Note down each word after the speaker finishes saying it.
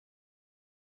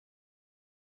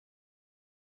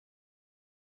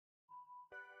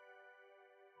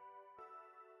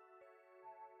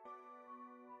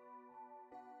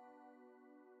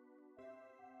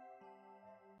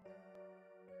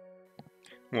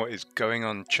What is going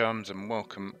on, chums, and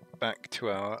welcome back to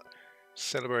our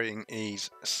Celebrating Ease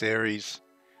series.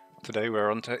 Today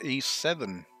we're on to Ease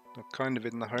 7. We're kind of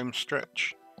in the home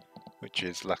stretch, which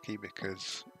is lucky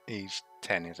because Ease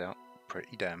 10 is out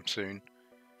pretty damn soon.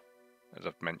 As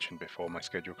I've mentioned before, my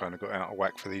schedule kind of got out of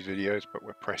whack for these videos, but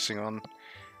we're pressing on.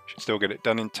 Should still get it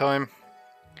done in time.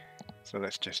 So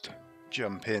let's just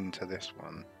jump into this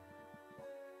one.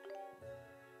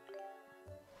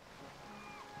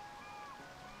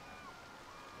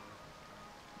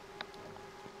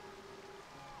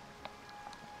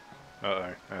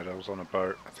 Uh-oh, Adol's on a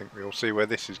boat. I think we all see where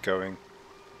this is going.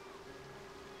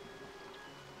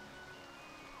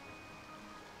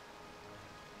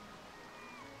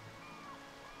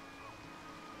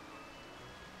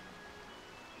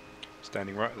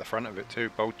 Standing right at the front of it too.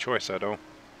 Bold choice, Adol.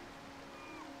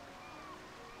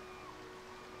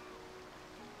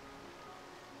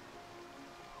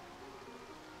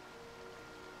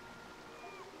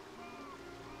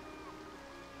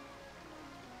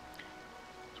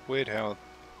 It's weird how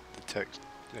the text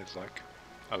is like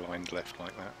aligned left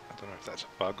like that. I don't know if that's a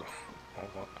bug or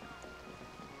what.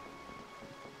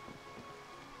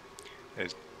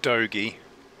 There's Dogi.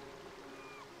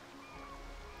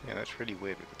 Yeah, that's really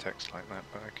weird with the text like that,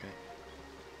 but okay.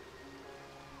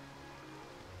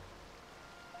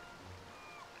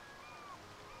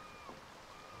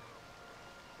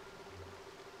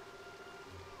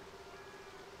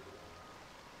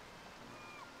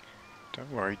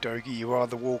 Don't worry, Dogi, you are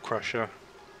the wall crusher.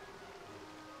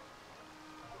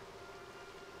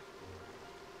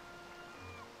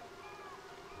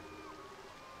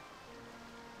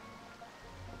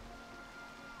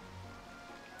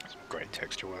 Great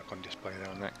texture work on display there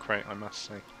on that crate, I must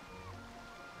say.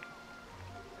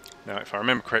 Now, if I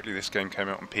remember correctly, this game came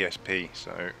out on PSP,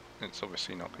 so it's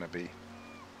obviously not going to be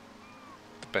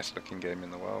the best looking game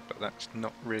in the world, but that's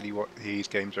not really what these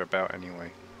games are about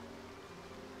anyway.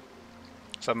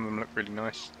 Some of them look really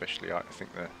nice, especially I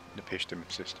think the Nipishtim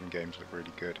system games look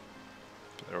really good,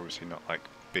 but they're obviously not like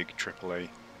big AAA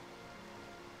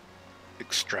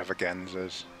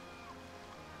extravaganzas.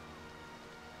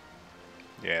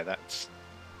 Yeah, that's...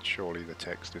 surely the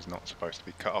text is not supposed to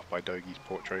be cut off by Dogi's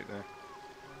portrait there.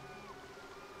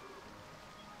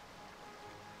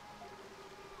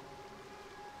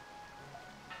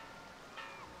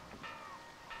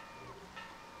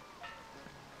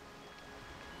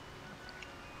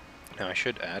 Now I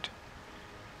should add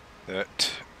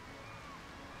that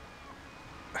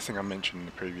I think I mentioned in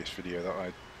the previous video that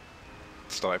I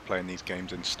started playing these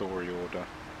games in story order,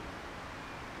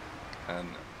 and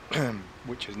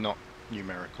which is not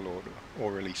numerical order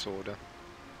or release order.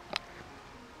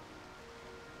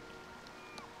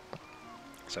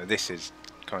 So this is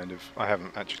kind of, I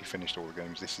haven't actually finished all the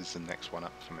games, this is the next one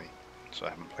up for me, so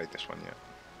I haven't played this one yet,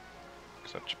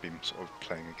 because I've just been sort of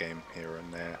playing a game here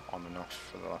and there on and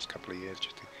off for the last couple of years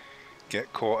just to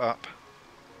get caught up.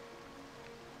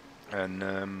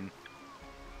 And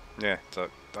yeah, so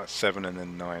that's 7 and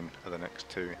then 9 are the next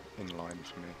two in line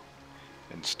for me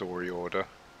in story order.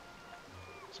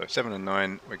 So 7 and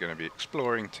 9 we're going to be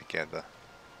exploring together.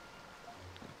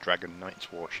 Dragon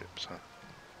Knights warships, huh?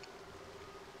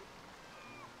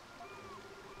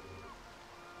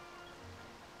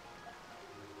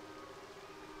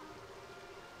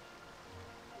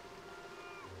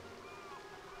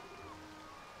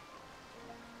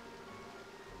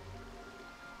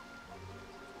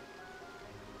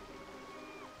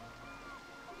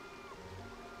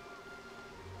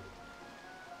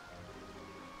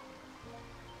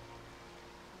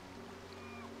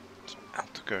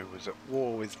 Altago was at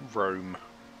war with Rome,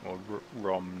 or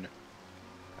Romn,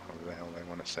 however the hell they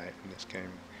want to say it in this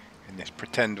game, in this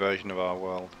pretend version of our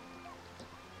world.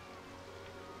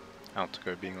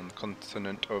 Altago being on the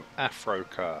continent of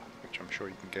Africa, which I'm sure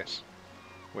you can guess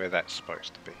where that's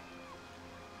supposed to be.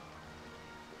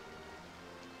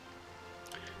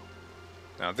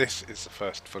 Now this is the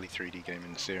first fully 3D game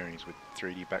in the series with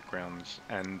 3D backgrounds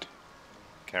and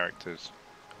characters,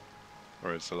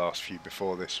 whereas the last few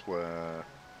before this were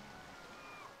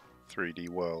 3D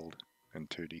world and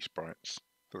 2D sprites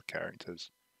for the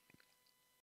characters.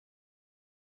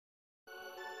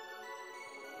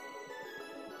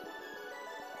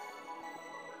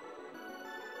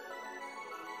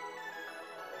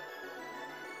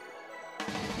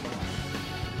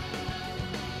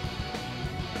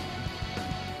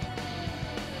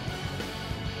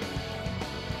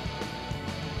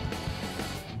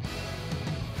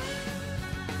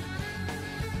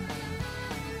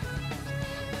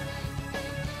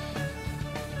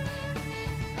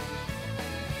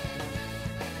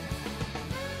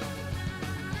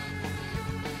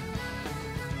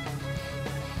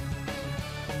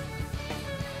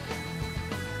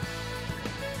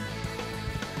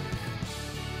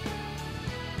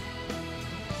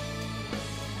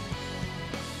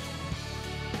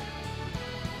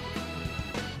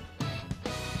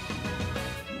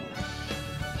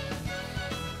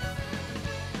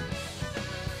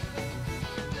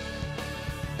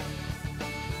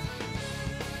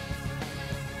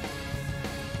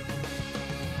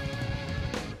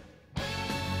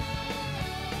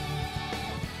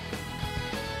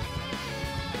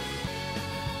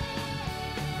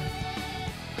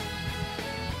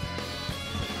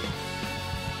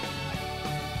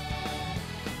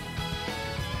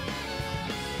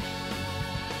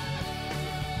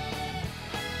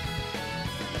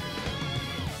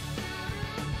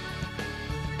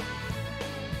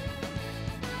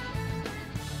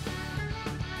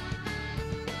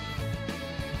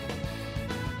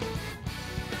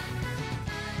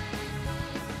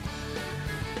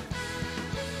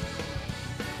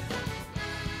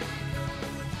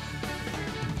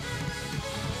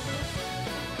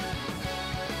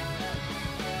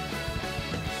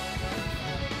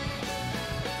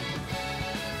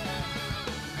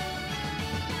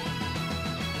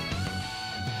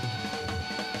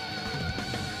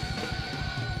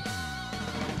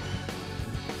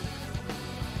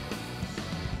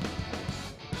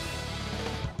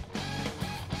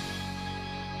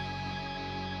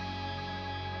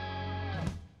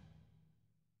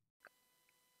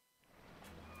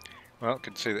 Well, I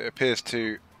can see that it appears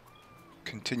to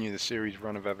continue the series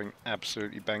run of having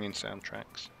absolutely banging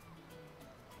soundtracks.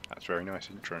 That's very nice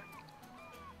intro.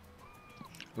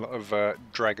 A lot of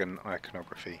dragon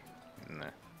iconography in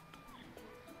there.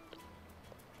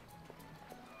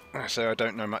 So I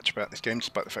don't know much about this game,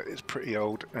 despite the fact it's pretty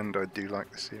old, and I do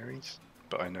like the series.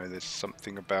 But I know there's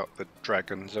something about the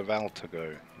dragons of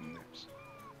Altago in this.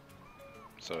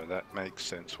 So that makes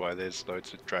sense why there's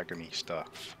loads of dragony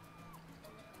stuff.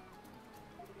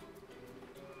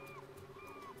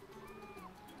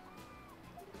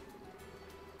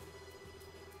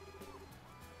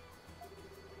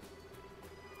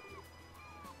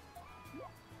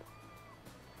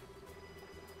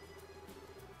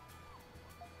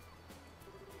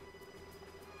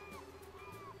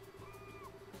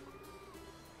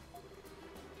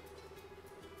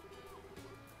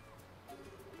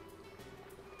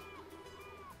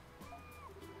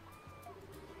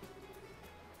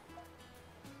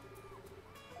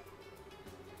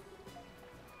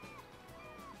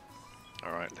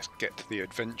 Alright, let's get to the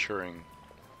adventuring.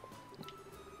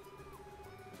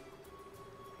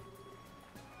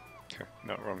 Okay,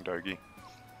 not wrong, Dogi.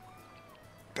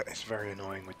 That is very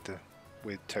annoying with the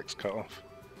text cut off.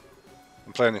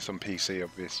 I'm playing this on PC,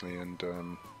 obviously, and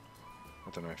I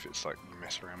don't know if it's like you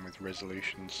mess around with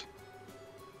resolutions.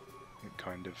 It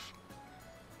kind of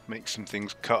makes some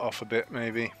things cut off a bit,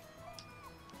 maybe.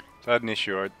 So I had an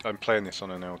issue. I'm playing this on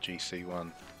an LG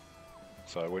C1.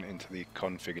 So I went into the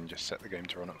config and just set the game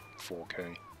to run at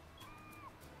 4K.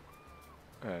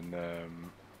 And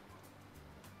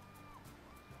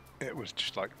it was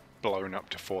just like blown up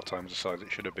to 4 times the size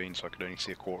it should have been, so I could only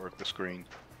see a quarter of the screen.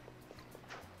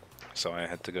 So I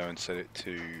had to go and set it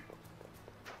to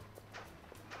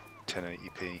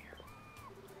 1080p.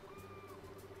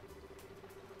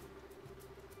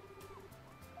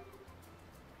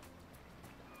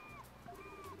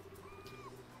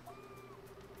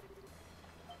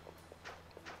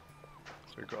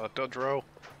 So we've got our dodge roll.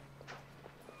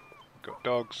 We've got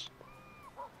dogs.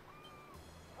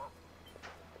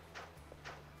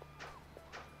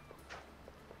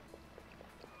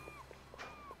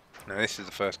 Now this is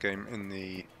the first game in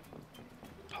the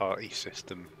party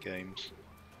system games,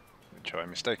 which I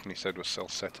mistakenly said was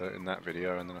self-setter in that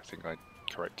video, and then I think I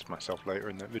corrected myself later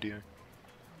in that video.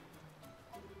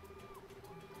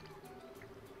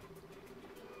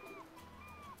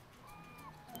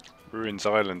 Ruins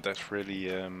Island, that's really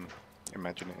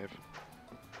imaginative.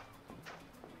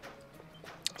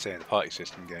 So yeah, the party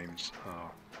system games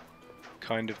are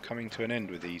kind of coming to an end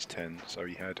with Ease 10. So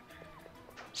you had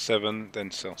 7,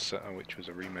 then Self-Setter, which was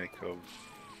a remake of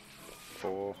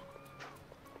 4.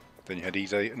 Then you had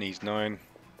Ease 8 and Ease 9,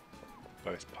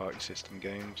 both party system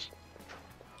games.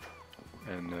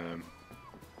 And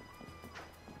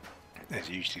there's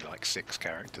usually like 6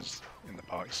 characters in the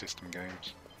party system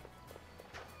games.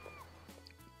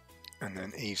 And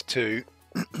then Ease 2,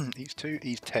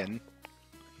 Ease 10,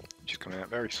 which is coming out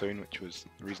very soon, which was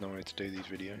the reason I wanted to do these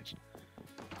videos.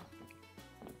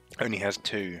 Only has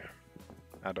 2,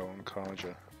 Adol and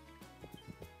Kaja.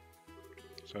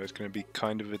 So it's going to be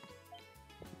kind of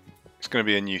it's going to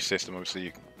be a new system. Obviously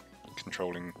you're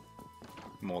controlling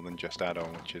more than just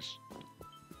Adol, which is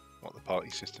what the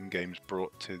party system games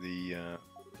brought to the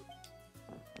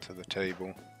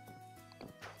table.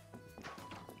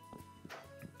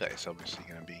 That is obviously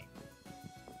going to be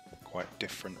quite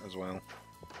different as well.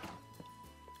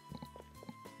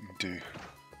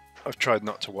 I've tried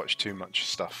not to watch too much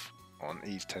stuff on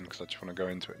Ease 10 because I just want to go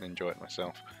into it and enjoy it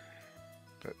myself.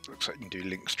 But it looks like you can do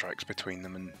link strikes between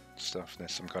them and stuff.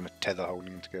 There's some kind of tether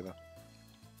holding them together.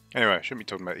 Anyway, I shouldn't be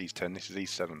talking about Ease 10. This is Ease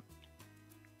 7.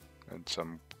 And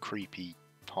some creepy,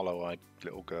 hollow-eyed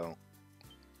little girl.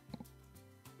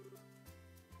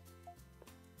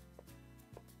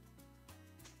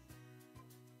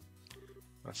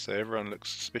 I say everyone looks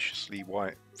suspiciously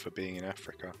white for being in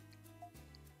Africa.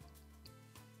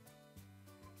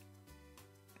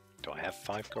 Do I have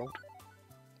 5 gold?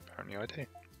 Apparently I do.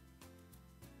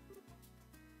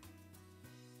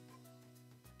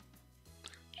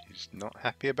 She's not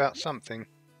happy about something.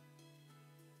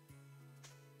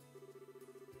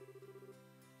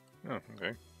 Oh,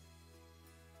 okay.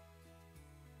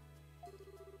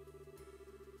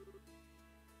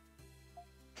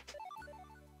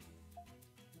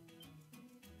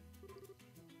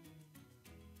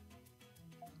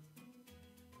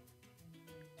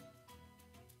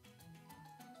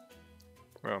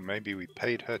 Well, maybe we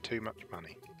paid her too much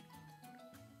money.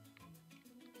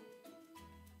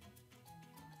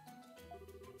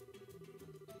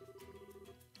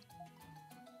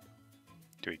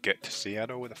 Do we get to see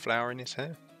Adol with a flower in his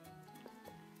hair?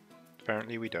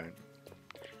 Apparently we don't.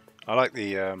 I like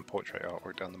the portrait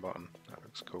artwork down the bottom. That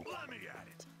looks cool.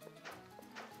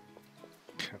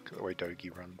 Look at the way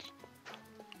Dogi runs.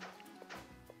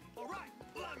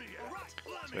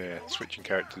 So yeah, switching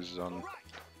characters is on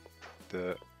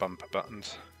the bumper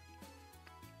buttons.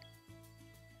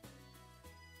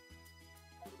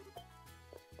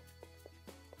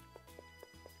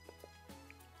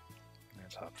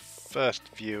 There's our first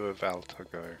view of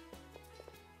Altogo.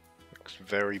 Looks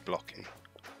very blocky.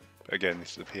 But again,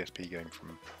 this is a PSP game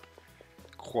from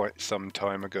quite some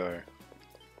time ago.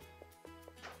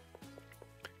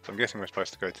 So I'm guessing we're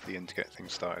supposed to go to the inn to get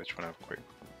things started. Just want to have a quick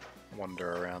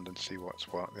wander around and see what's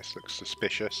what. This looks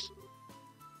suspicious.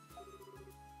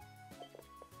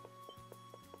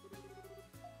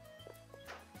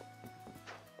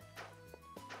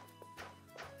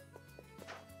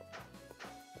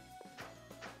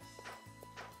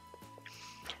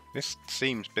 This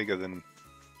seems bigger than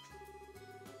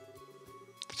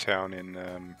the town in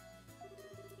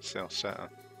Salsetta,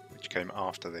 which came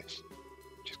after this,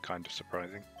 which is kind of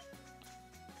surprising.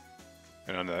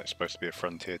 And I know it's supposed to be a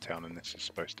frontier town and this is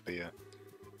supposed to be a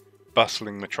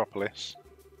bustling metropolis.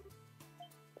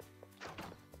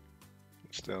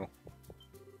 But still.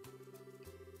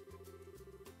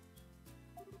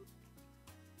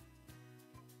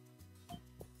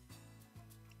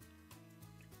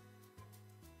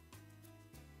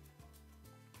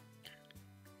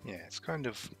 Yeah, it's kind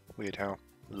of weird how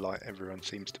light everyone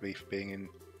seems to be for being in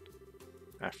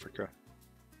Africa.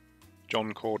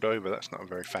 John Cordova, that's not a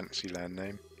very fancy land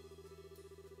name.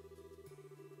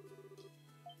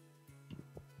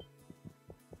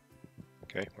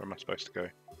 Okay, where am I supposed to go?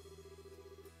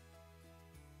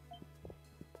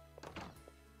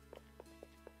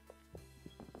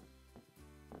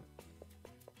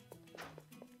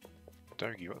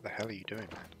 Dogi, what the hell are you doing,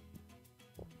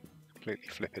 man? Completely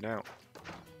flipping out.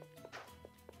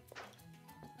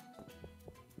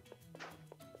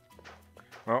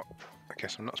 Well, I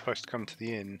guess I'm not supposed to come to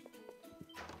the inn.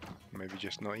 Maybe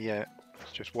just not yet.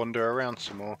 Let's just wander around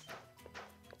some more.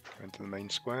 Go into the main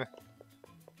square.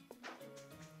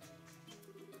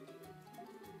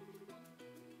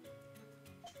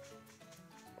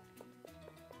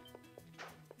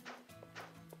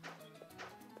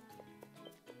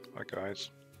 Hi guys.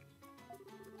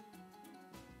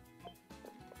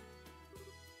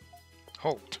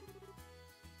 Halt!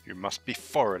 You must be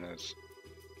foreigners.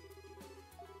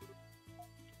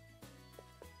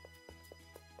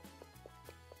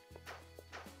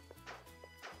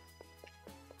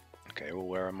 Okay, well,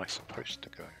 where am I supposed to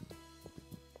go?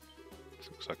 This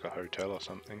looks like a hotel or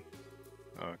something.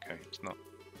 Oh, okay, it's not.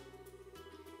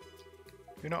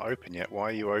 You're not open yet. Why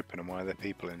are you open and why are there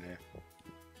people in here?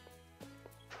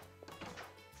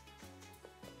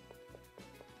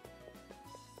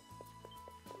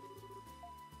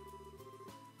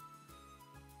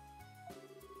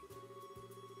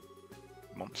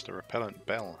 Monster repellent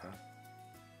bell, huh?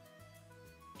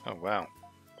 Oh wow.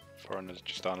 Foreigners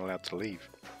just aren't allowed to leave.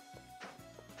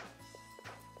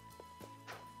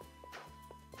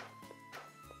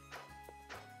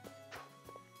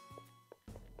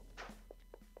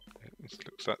 This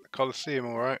looks like the Colosseum,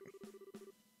 alright.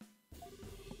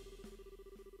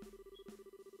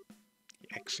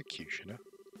 The Executioner.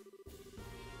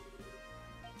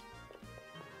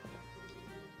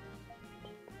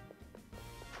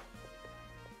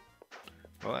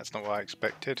 Well, that's not what I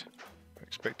expected. I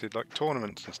expected like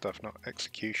tournaments and stuff, not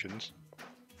executions.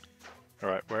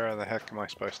 Alright, where the heck am I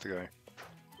supposed to go?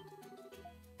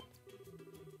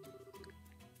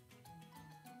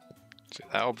 Is it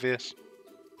that obvious?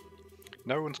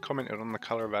 No one's commented on the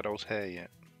colour of Adol's hair yet.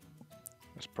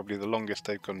 That's probably the longest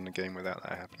they've gone in the game without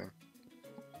that happening.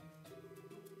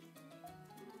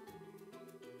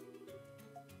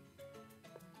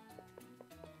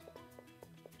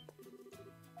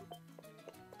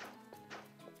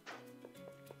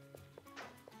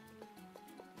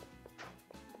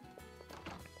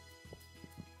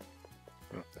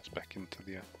 Oh, that's back into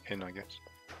the inn, I guess.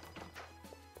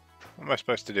 What am I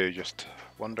supposed to do? Just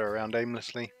wander around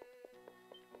aimlessly?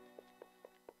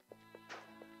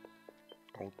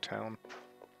 Old town.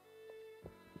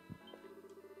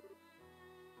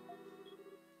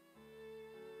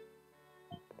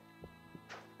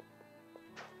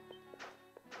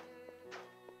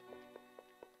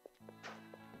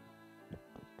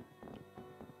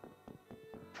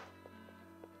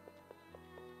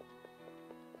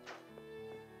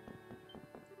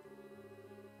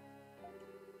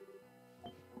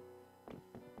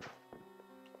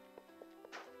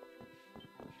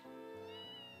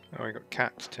 Oh, we got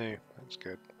cats too. That's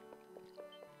good.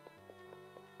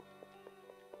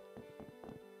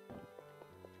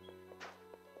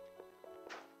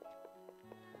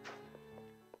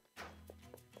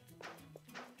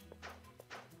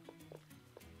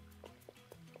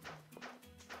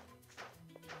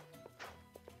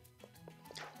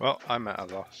 Well, I'm at a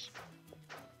loss.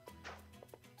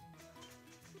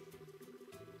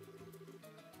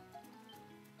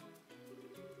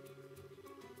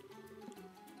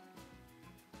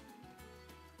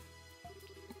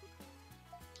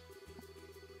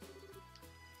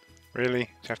 Really? Do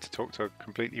you have to talk to a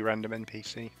completely random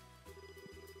NPC?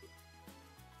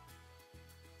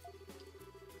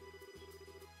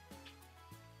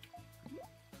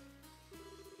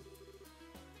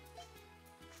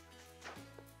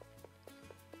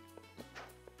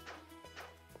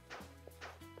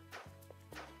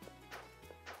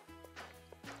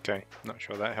 Okay, not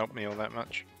sure that helped me all that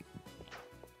much.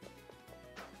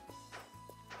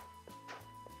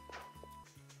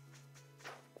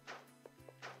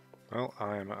 Well,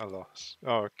 I am at a loss.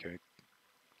 Oh, okay.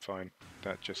 Fine.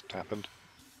 That just happened.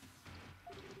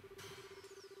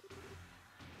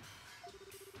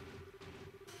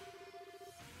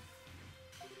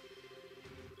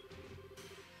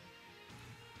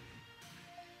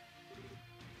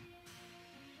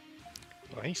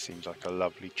 Well, he seems like a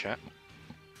lovely chap.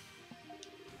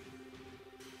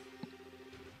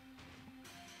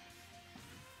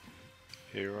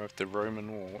 Hero of the Roman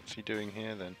War. What's he doing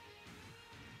here then?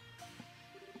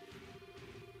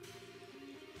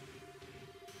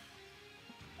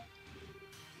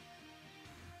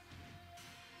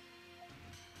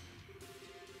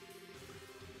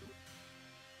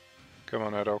 Come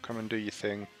on, Adol, come and do your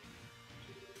thing.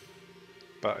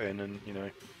 Butt in and, you know,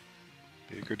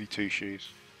 be a goody two-shoes.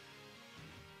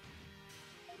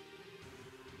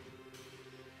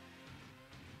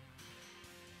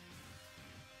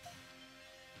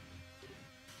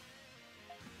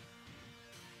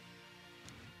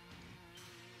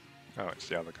 Oh, it's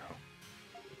the other girl.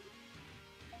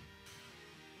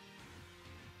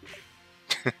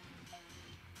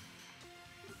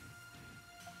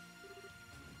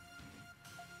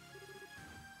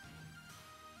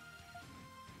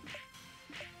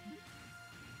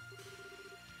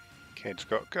 Kid's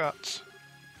got guts.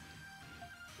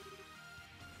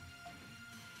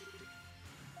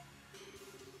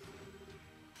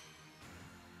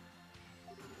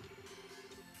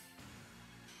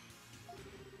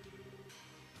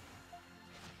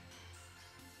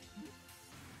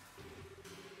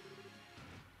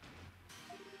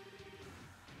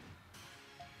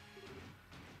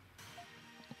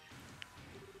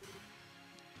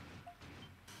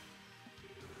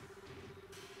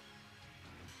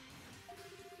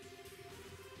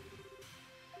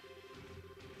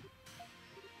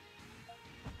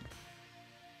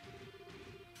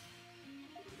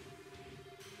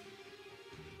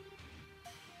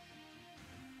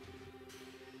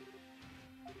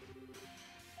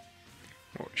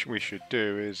 What we should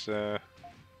do is do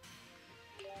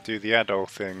the Adol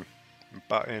thing and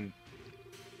butt in.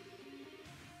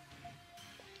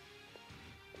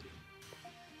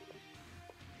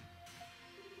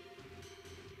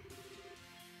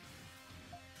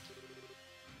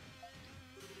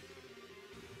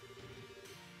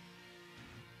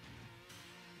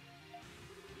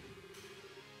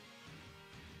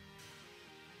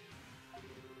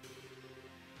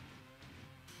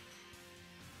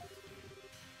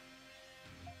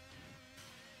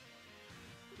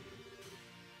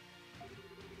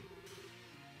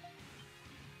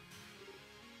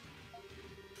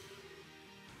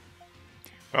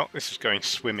 Well, this is going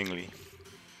swimmingly.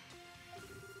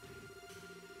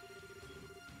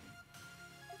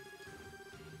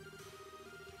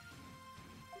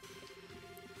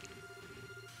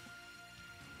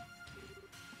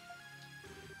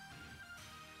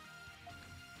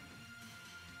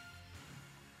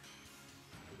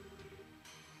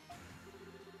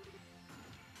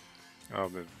 Oh,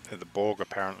 they're the Borg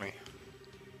apparently.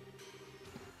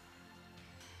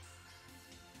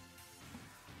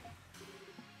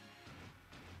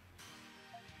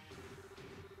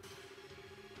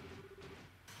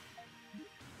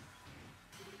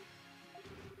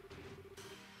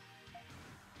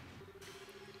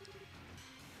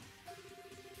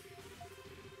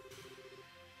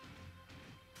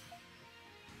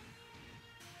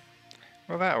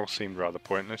 Well, that all seemed rather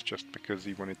pointless just because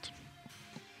he wanted to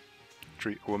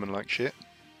treat a woman like shit.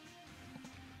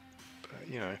 But,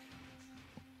 you know.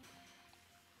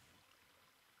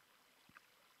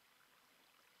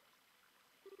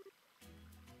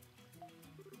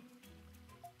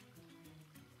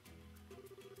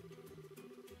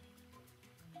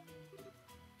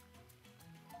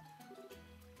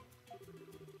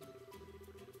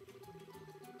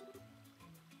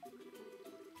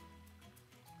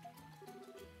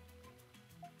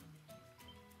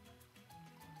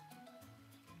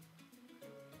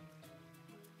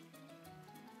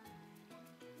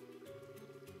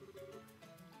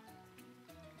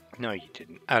 No, you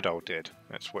didn't. Adol did.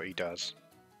 That's what he does.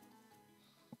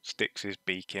 Sticks his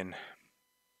beak in.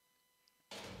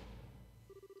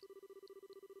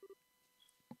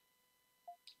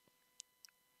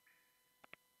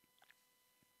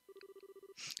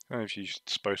 I don't know if you're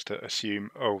supposed to assume,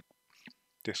 oh,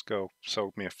 this girl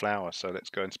sold me a flower, so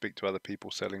let's go and speak to other people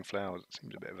selling flowers. It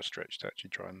seems a bit of a stretch to actually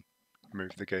try and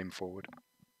move the game forward.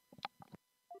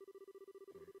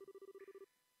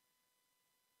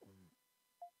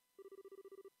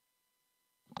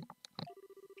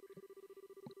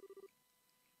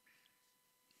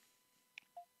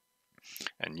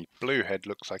 And Bluehead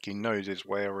looks like he knows his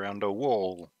way around a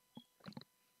wall.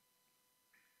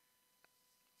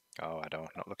 Oh, Adol,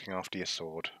 not looking after your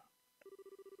sword.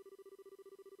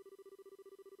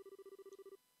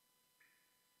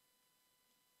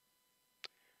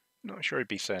 Not sure he'd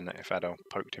be saying that if Adol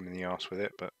poked him in the arse with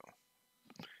it, but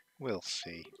we'll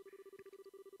see.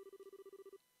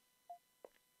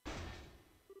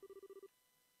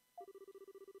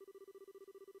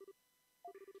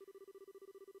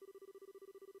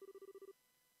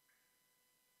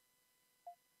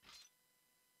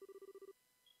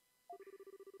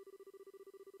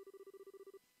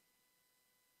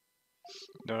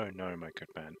 No, no, my good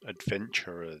man.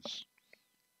 Adventurers.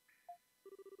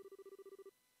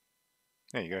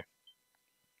 There you go.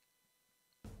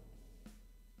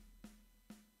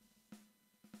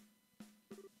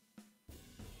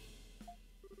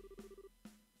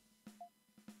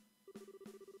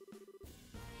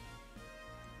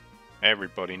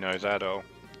 Everybody knows Adol.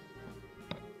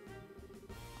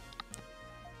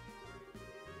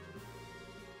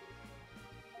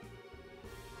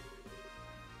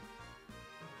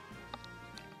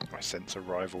 I sense a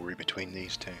rivalry between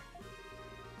these two.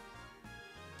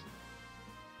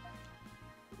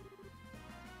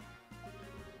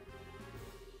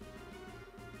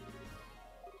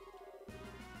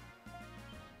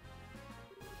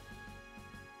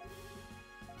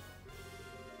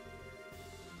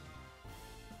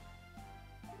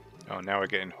 Oh, now we're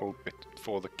getting hauled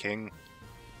before the king.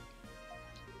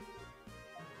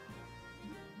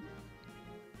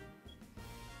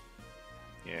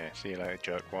 Yeah, see you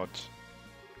later, jerkwads.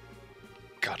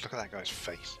 God, look at that guy's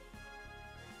face.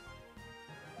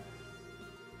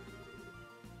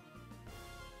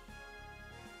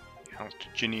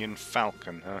 Alginian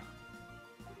Falcon, huh?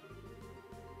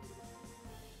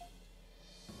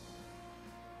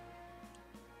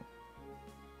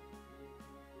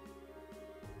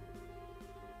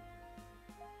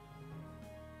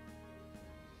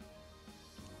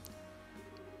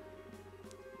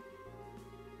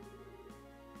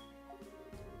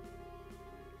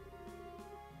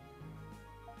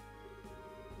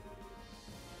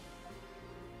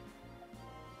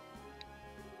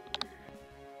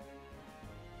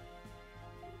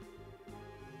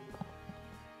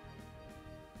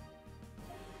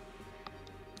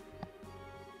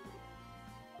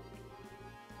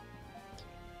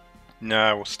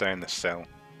 No, we'll stay in the cell.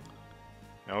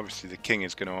 Now, obviously the king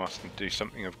is going to ask them to do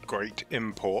something of great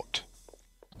import.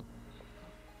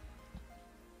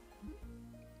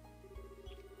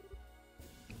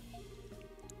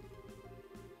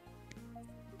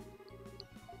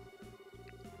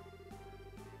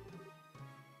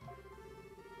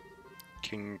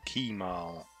 King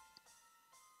Kemal.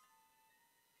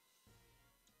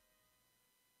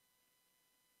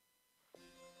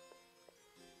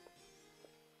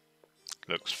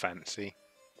 Looks fancy.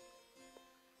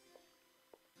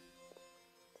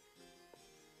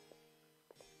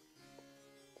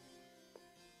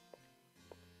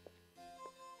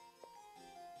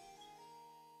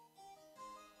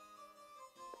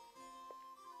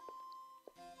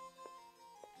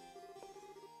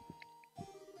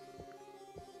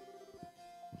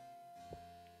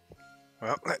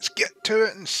 Well, let's get to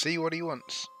it and see what he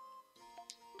wants.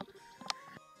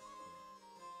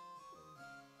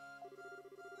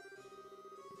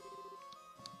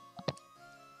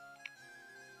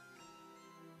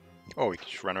 Oh, we can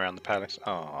just run around the palace.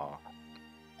 Ah.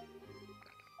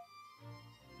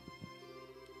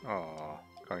 Oh,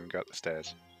 can't even go up the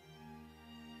stairs.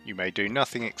 You may do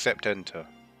nothing except enter.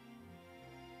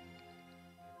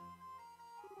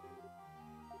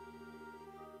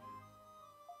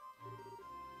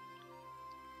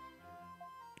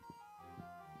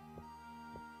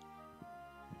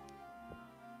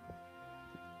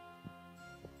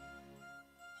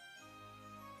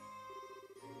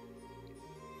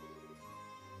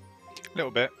 A little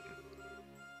bit.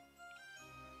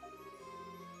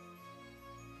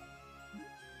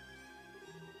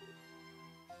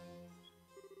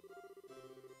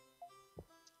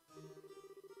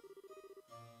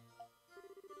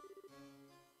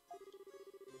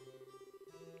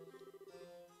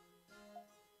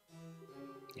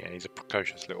 he's a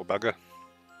precocious little bugger.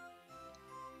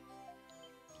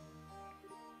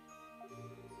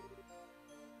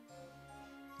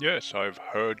 Yes, I've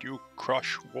heard you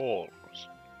crush walls.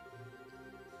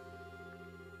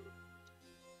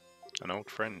 An old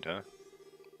friend, huh?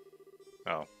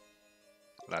 Oh,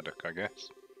 Laddock, I guess.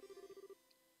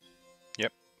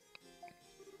 Yep.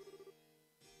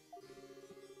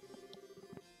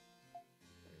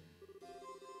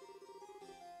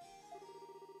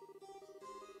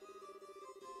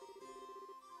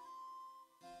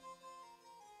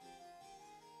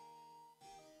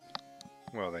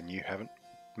 Well, then you haven't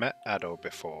met Adol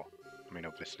before. I mean,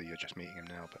 obviously you're just meeting him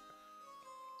now, but...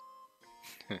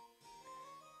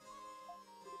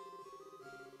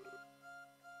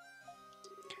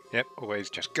 Yep, always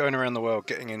just going around the world,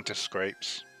 getting into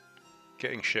scrapes,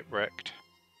 getting shipwrecked.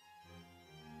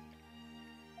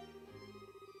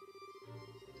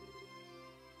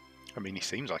 I mean, he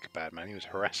seems like a bad man. He was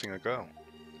harassing a girl.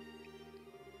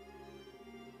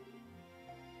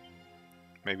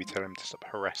 Maybe tell him to stop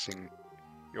harassing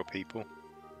your people.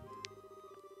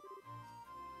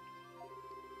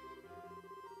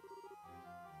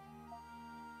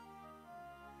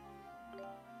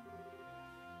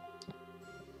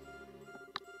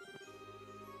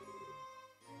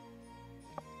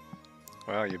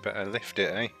 Well, you better lift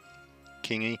it, eh?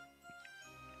 Kingy.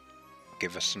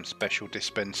 Give us some special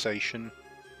dispensation.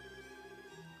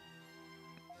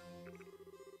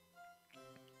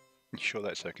 You sure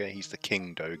that's okay? He's the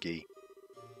king, Dogi.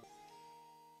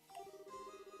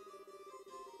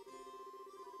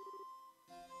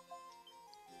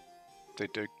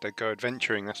 They go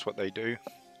adventuring, that's what they do.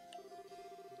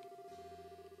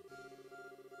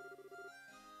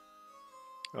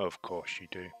 Of course you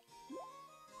do.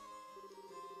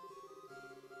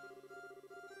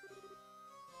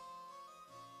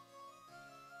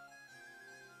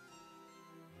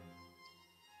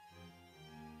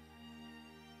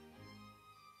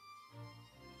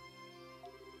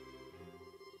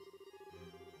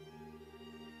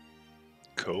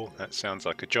 Cool, that sounds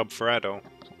like a job for Adol.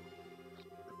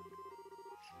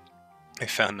 They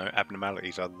found no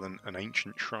abnormalities other than an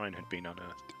ancient shrine had been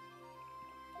unearthed.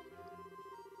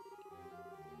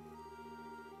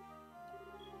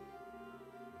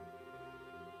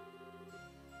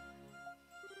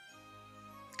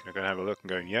 Gonna go have a look and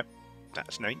go, yep,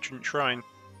 that's an ancient shrine.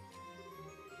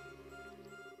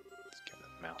 Let's get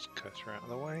the mouse cursor out of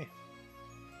the way.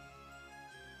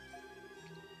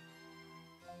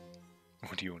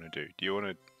 What do you want to do? Do you want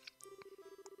to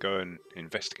go and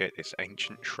investigate this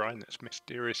ancient shrine that's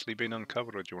mysteriously been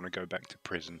uncovered, or do you want to go back to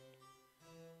prison?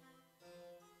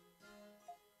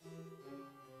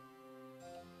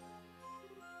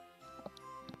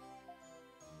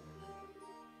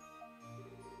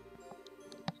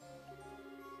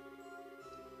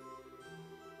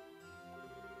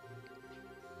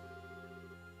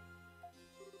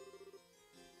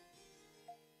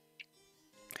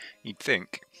 You'd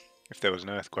think, if there was an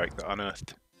earthquake that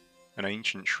unearthed an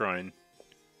ancient shrine,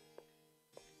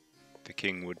 the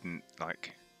king wouldn't,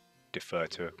 like, defer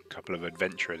to a couple of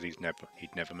adventurers he'd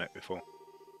never met before.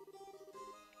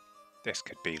 This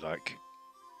could be like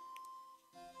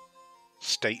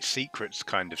state secrets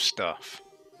kind of stuff.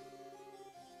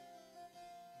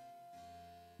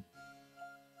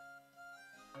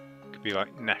 Could be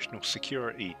like national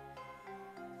security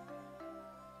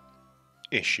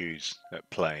issues at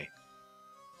play.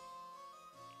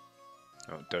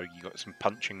 Oh, Dogi got some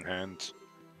punching hands.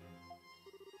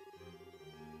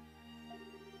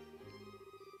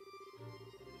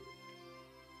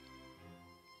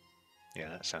 Yeah,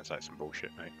 that sounds like some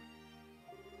bullshit, mate.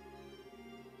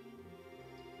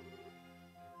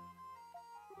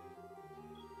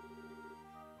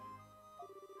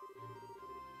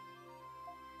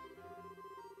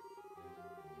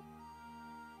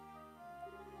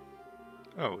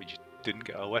 Oh, we just didn't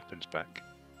get our weapons back.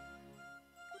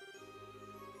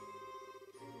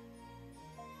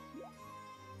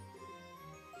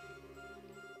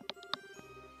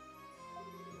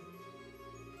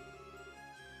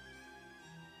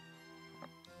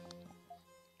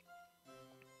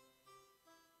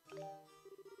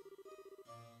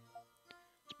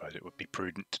 Suppose it would be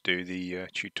prudent to do the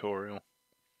tutorial.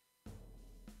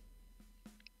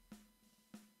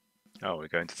 Oh, we're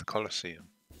going to the Colosseum.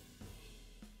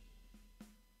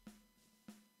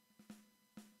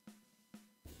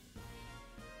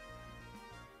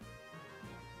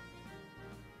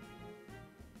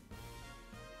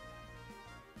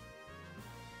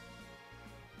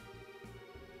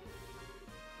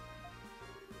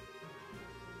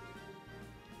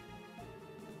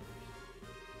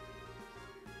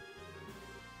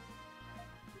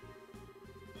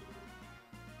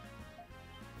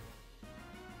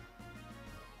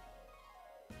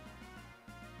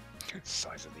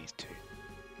 Size of these two.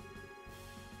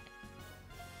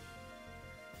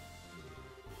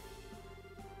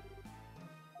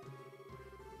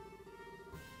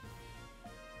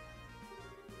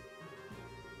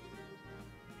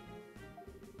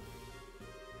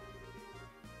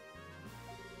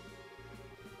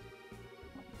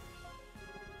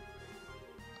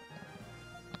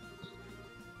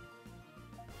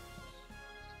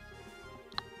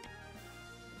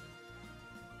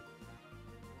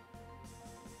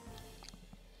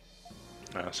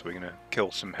 So we're gonna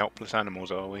kill some helpless animals,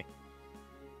 are we?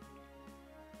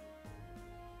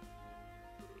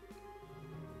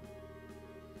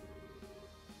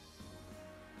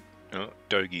 Oh,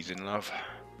 Dogi's in love.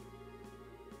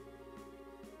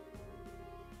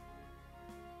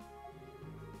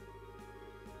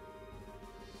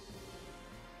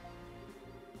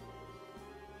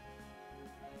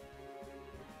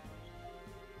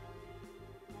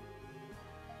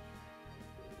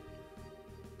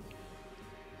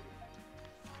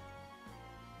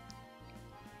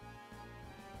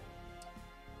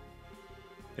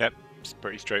 Yep, it's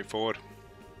pretty straightforward.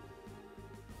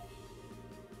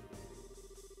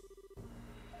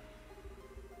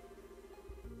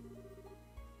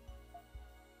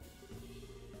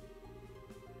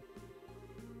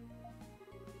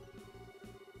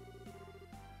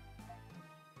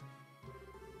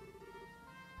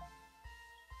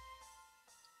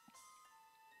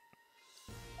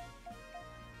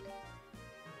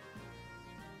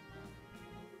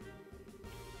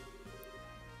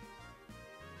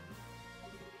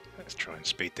 Let's try and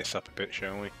speed this up a bit,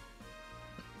 shall we?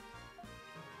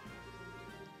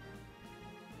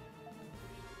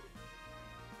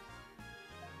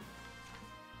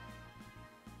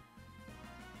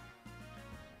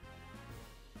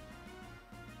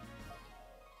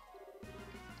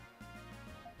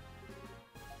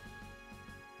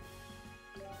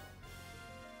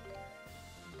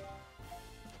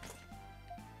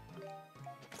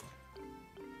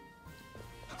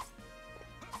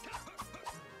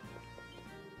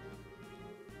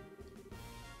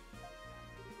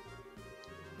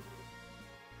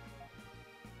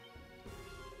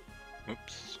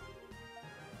 Oops.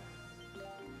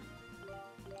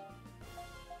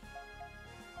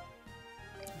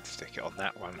 Stick it on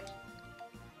that one.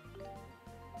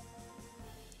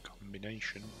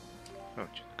 Combination. Oh,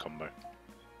 just a combo.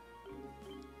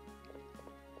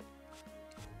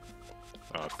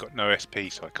 Oh, I've got no SP,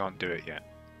 so I can't do it yet.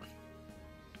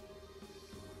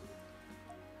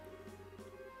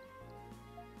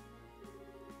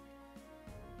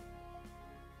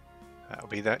 That'll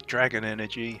be that dragon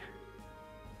energy.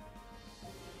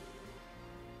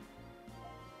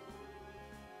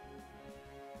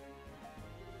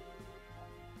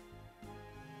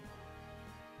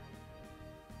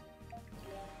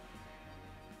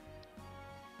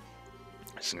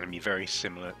 It's going to be very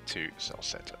similar to Cell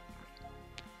Setup.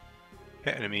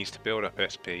 Hit enemies to build up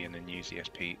SP and then use the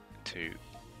SP to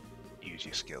use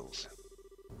your skills.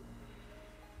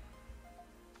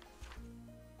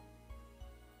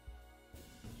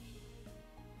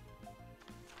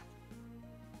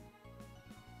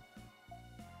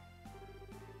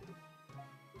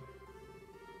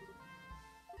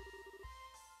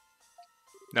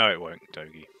 No, it won't,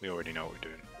 Dogi. We already know what we're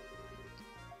doing.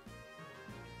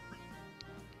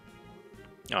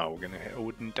 Oh, we're going to hit a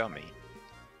wooden dummy.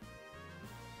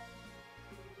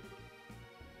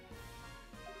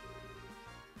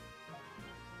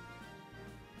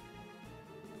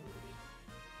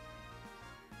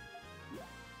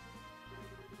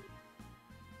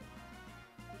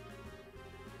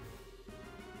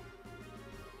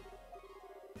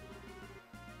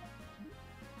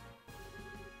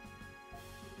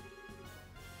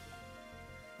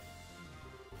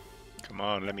 Come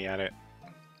on, let me at it.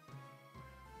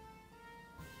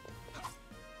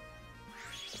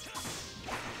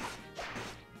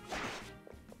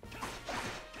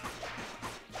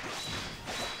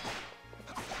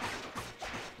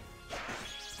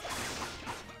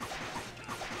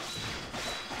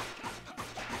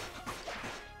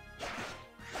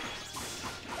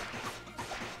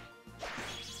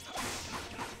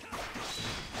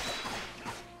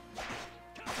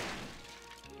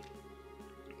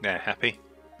 There, happy?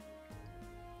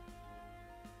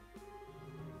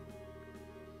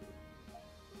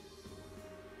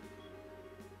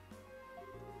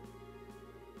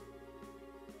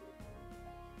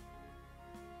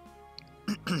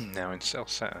 Now in Cell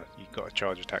Setup, you've got a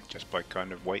charge attack just by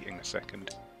kind of waiting a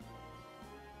second.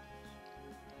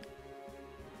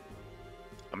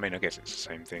 I mean, I guess it's the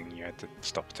same thing. You had to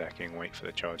stop attacking and wait for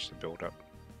the charge to build up.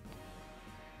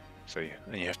 So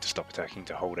and you have to stop attacking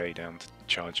to hold A down to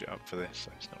charge it up for this,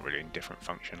 so it's not really any different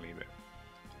functionally, but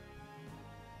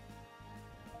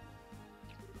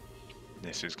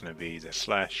this is going to be the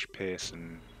slash, pierce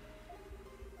and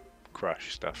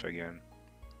crush stuff again.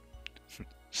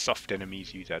 Soft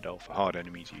enemies use Adol, for hard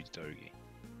enemies use Dogi.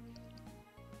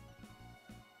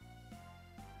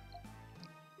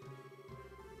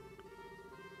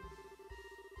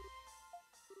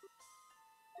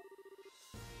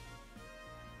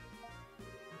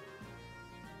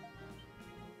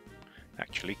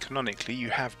 Actually, canonically, you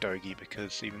have Dogi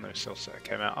because even though Cell Setter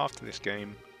came out after this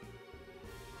game,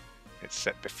 it's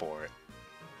set before it.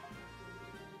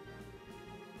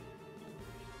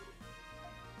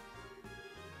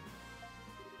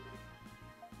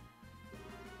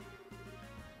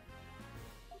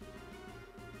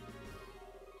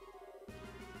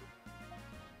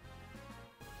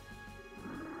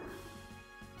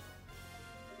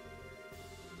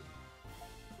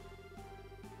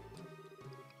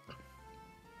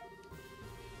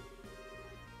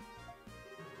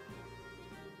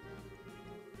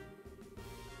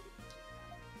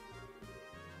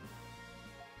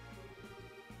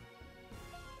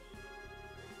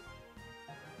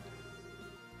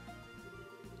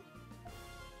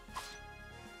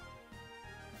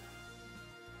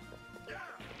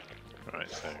 Right,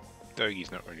 so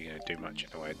Dogi's not really going to do much in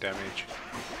the way of damage.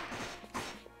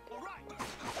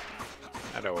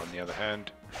 Adol, on the other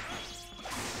hand,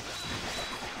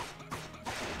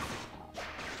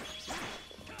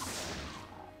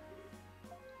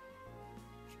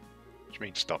 which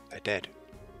means stop, they're dead.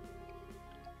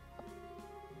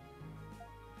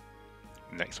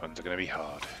 Next ones are going to be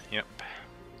hard. Yep.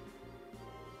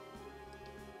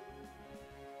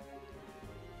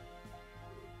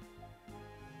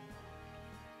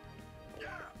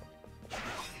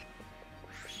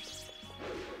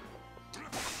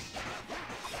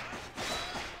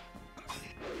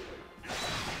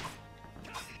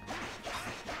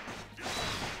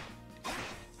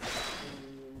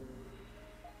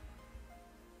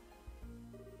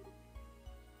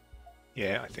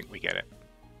 Yeah, I think we get it.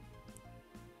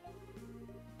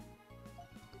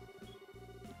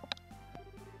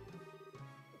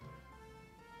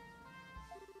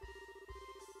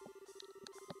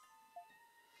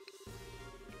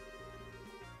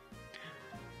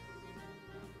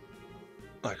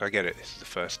 Like, I get it, this is the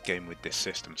first game with this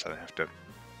system, so they have to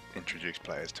introduce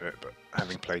players to it, but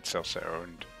having played Cell Setter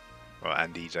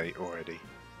and Ease 8 already,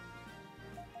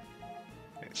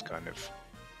 it's kind of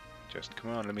just,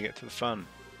 come on, let me get to the fun.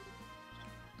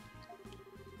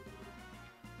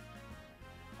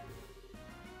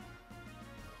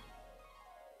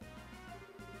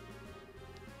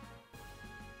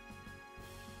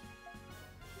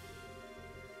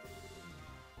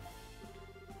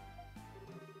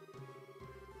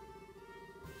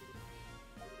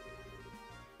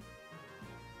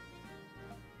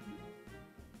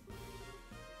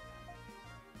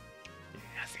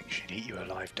 I think she'd eat you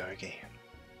alive, Dogi.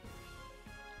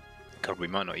 God, we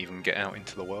might not even get out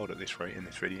into the world at this rate in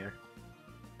this video.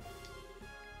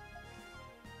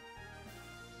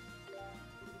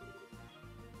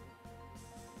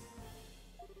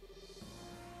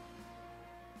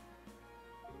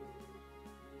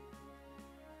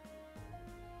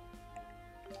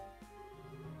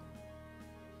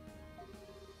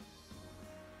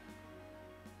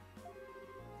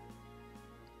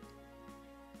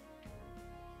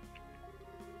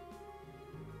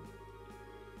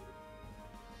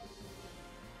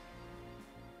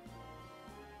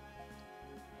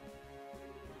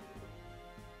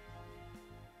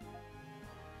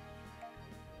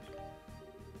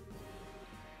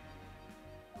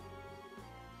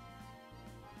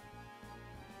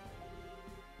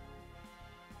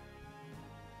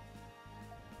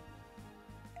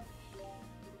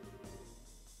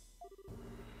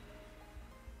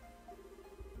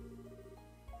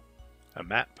 A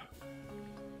map.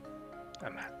 A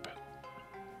map.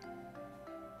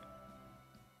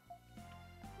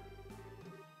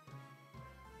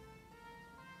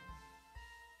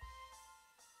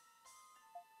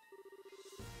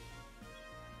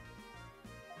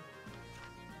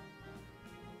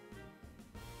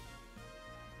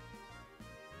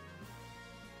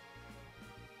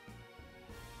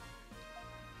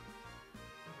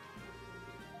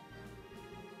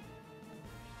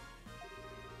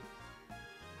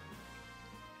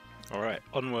 Alright,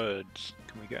 onwards.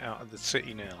 Can we get out of the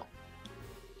city now?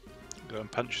 Go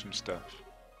and punch some stuff.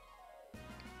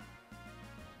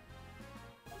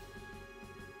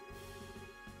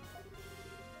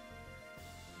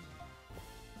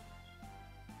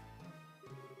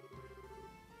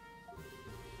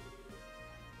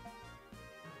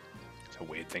 a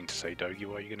weird thing to say, Dogi.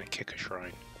 Why are you going to kick a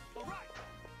shrine?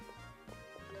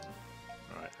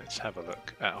 Right, let's have a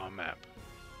look at our map.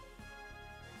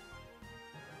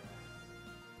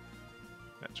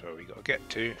 That's where we got to get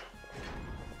to.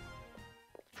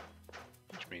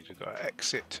 Which means we've got to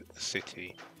exit the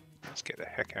city. Let's get the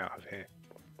heck out of here.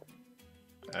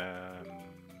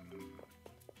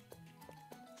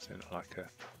 Is there not like a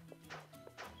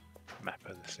map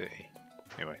of the city?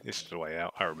 Anyway, this is the way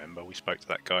out. I remember we spoke to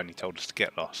that guy and he told us to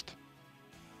get lost.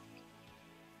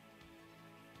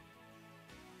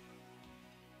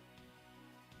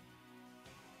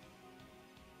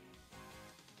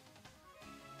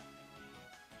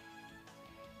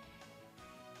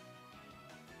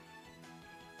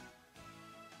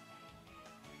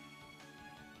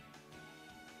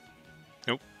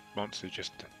 Nope, monster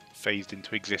just phased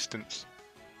into existence.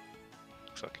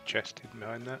 Looks like a chest hidden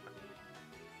behind that.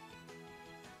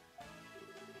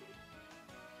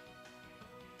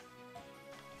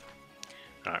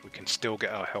 Alright, we can still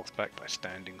get our health back by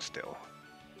standing still.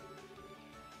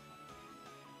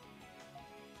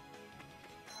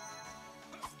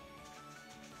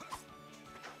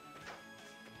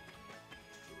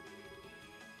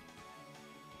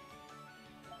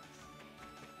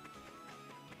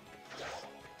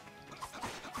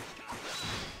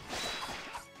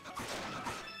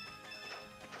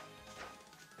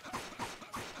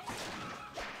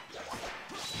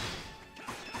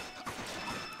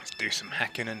 Do some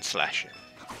hacking and slashing.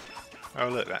 Oh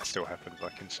look, that still happens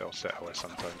like in Cell Set, where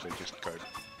sometimes they just go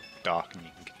dark and you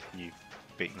can continue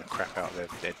beating the crap out of their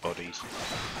dead bodies.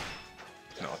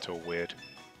 It's not at all weird.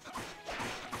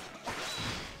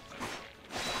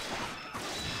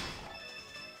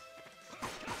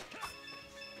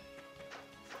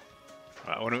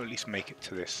 Right, I want to at least make it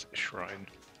to this shrine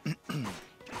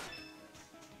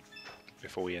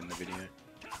before we end the video.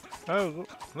 Oh,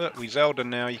 look, we Zelda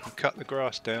now, you can cut the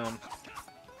grass down.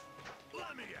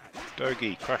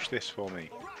 Dogi, crush this for me.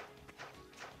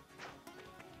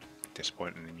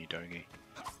 Disappointing in you, Dogi.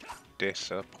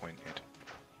 Disappointed.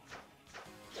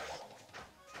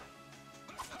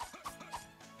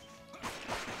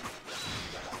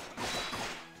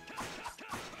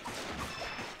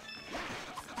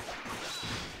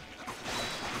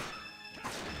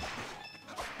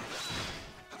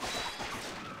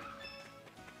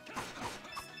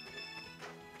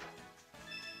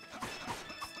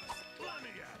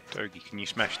 Dogi, can you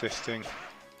smash this thing?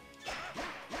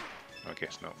 I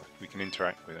guess not. We can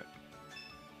interact with it.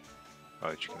 Oh,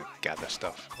 you're going to gather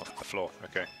stuff off the floor.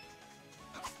 Okay.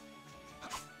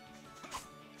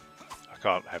 I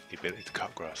can't have the ability to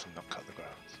cut grass and not cut the grass.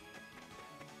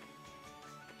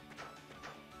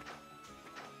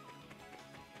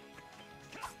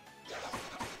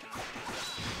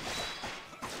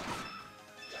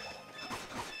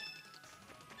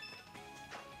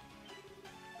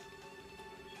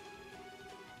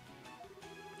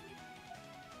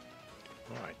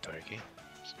 Alright, Dogi.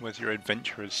 Where's your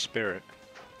adventurer's spirit?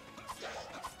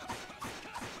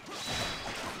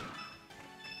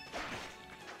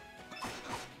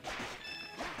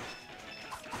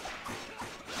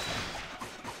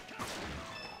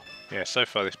 Yeah, so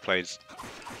far this plays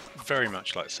very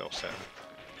much like Cell Set,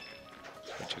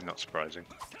 which is not surprising.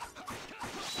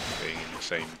 Being in the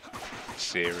same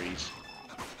series,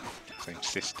 same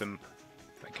system,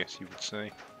 I guess you would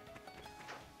say.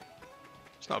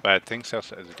 It's not a bad thing, Cell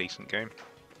Set is a decent game.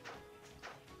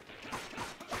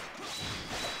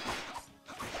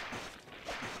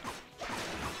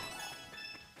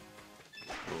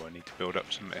 Oh, I need to build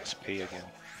up some SP again.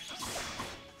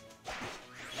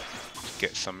 Just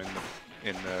get some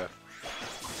in the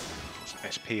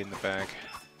some SP in the bag.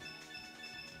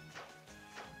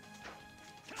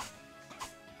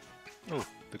 Oh,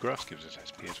 the grass gives us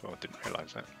SP as well, I didn't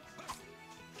realise that.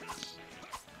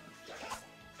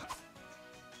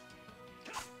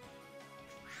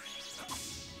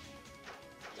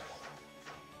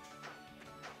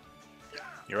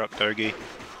 You're up, Dogi.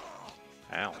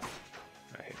 Ow.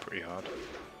 That hit pretty hard.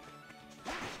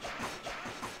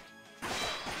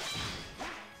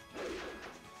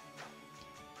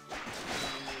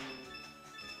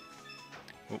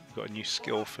 Oh, we've got a new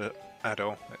skill for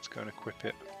Adol. Let's go and equip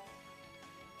it.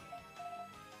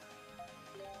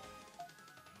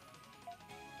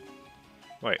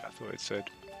 Wait, I thought it said...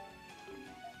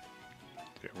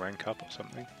 Did it rank up or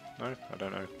something? No? I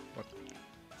don't know. What?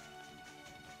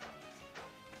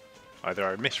 Either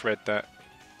I misread that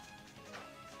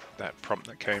prompt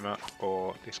that came up,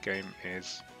 or this game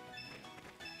is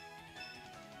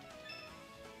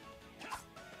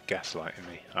gaslighting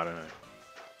me. I don't know.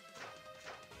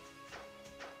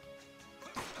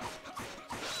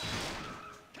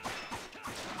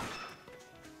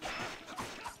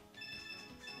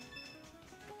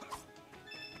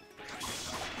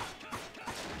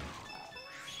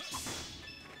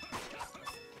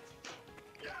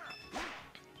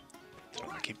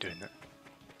 keep doing that.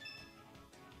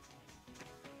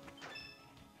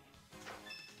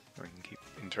 I can keep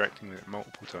interacting with it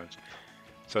multiple times.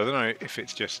 So I don't know if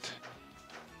it's just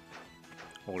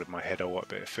all in my head or what,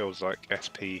 but it feels like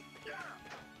SP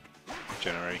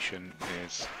generation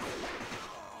is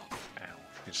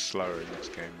slower in this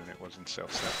game than it was in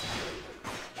self-set.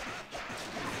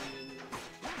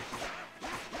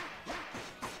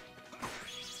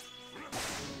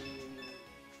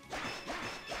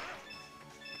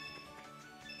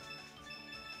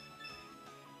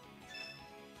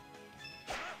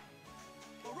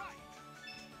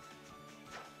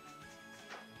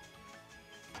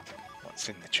 What's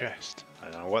in the chest? I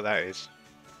don't know what that is.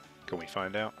 Can we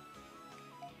find out?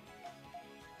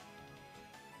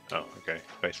 Oh, okay.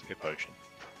 It's basically a potion.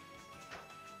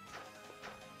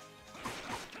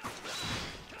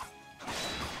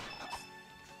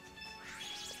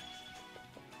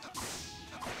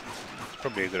 It's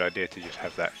probably a good idea to just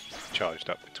have that charged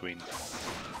up between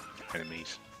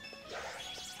enemies,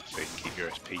 so you can keep your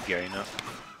SP gain up.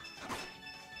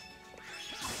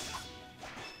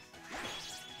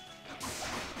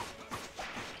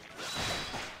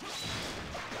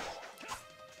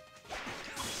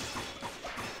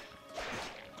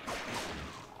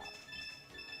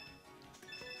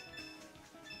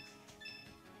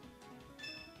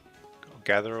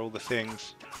 Gather all the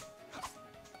things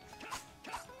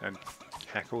and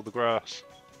hack all the grass.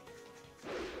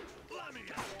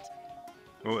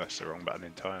 Oh, that's the wrong button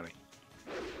entirely.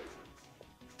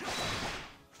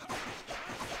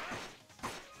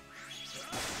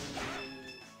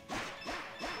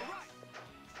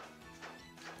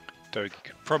 Dogi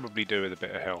could probably do with a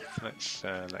bit of health. Let's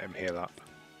let him heal up.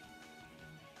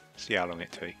 See how long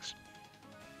it takes.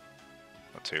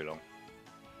 Not too long.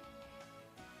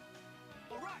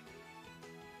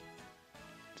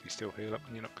 Does he still heal up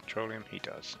when you're not controlling him? He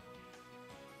does.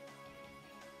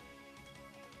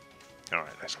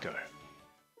 Alright, let's go.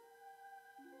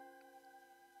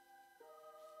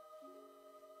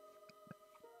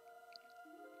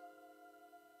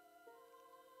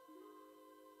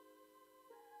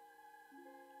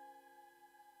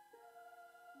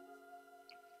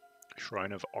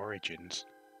 Shrine of Origins.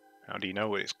 How do you know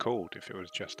what it's called if it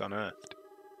was just unearthed?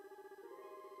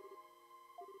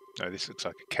 No, this looks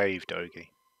like a cave, Dogi.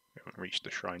 We haven't reached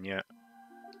the shrine yet.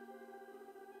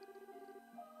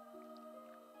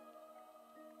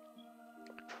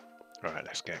 Right,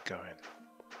 let's get going.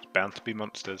 It's bound to be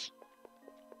monsters.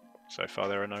 So far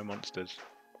there are no monsters.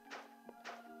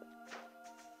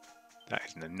 That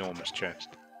is an enormous chest.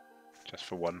 Just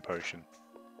for one potion.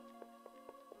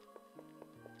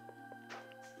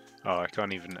 Oh, I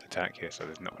can't even attack here, so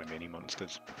there's not going to be any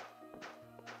monsters.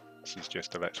 This is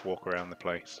just a let's walk around the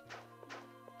place.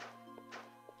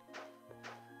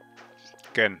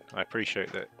 Again, I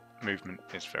appreciate that movement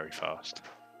is very fast.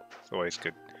 It's always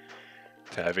good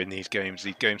to have in these games.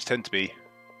 These games tend to be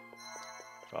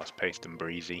fast-paced and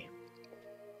breezy,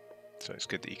 so it's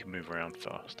good that you can move around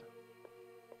fast.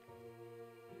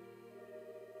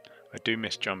 I do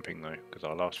miss jumping though, because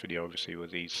our last video obviously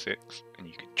was E6, and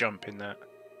you could jump in that.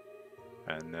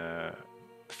 And the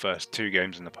first two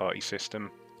games in the party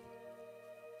system,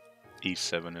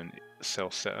 E7 and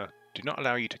Self Setter, do not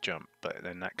allow you to jump, but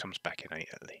then that comes back in 8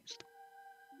 at least.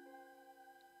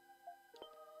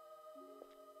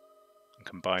 And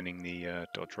combining the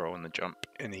dodge roll and the jump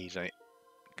in E8, you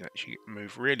can actually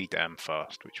move really damn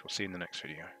fast, which we'll see in the next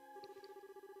video.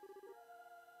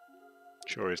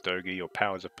 Sure is, Dogi, your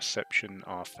powers of perception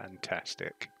are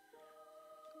fantastic.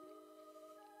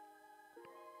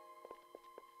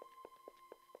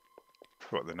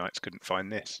 What, the knights couldn't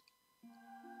find this?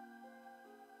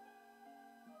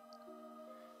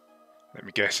 Let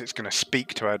me guess, it's going to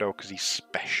speak to Adol because he's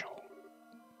special.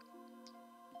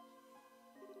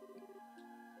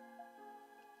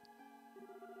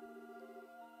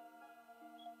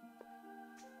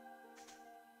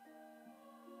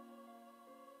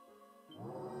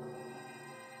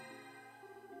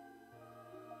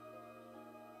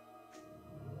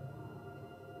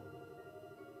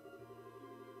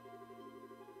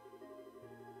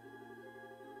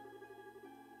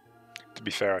 To be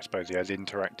fair, I suppose he has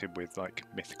interacted with like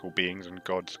mythical beings and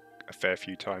gods a fair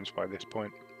few times by this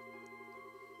point.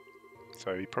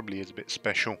 So he probably is a bit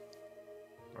special,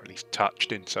 or at least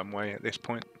touched in some way at this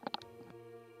point.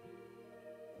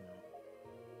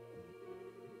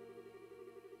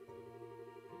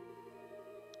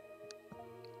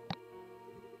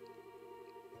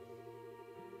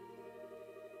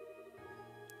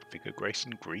 Vigor, grace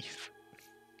and grief.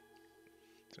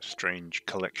 It's a strange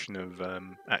collection of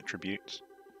attributes.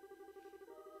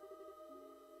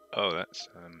 Oh, that's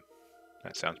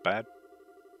That sounds bad.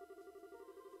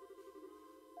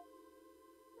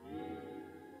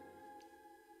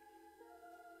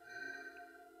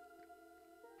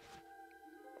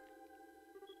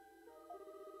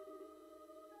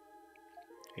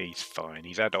 He's fine.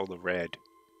 He's had all the red.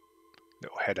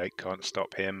 Little headache can't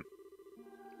stop him.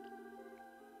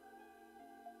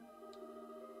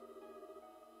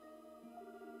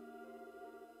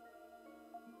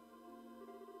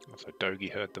 So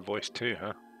Dogi heard the voice too,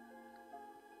 huh?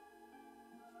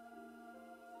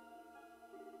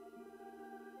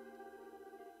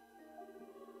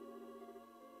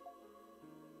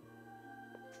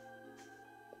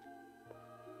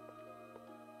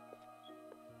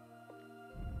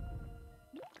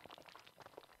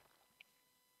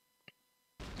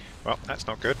 Well, that's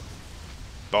not good.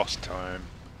 Boss time.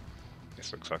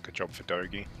 This looks like a job for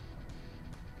Dogi.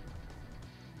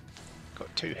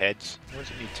 Got 2 heads. Why does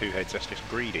it need 2 heads? That's just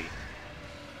greedy.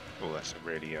 Oh, that's a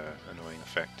really annoying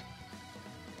effect.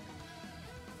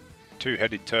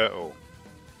 2-headed turtle.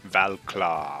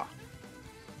 Valclaw.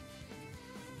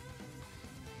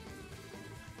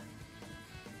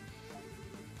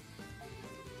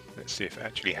 Let's see if it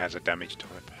actually has a damage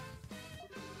type.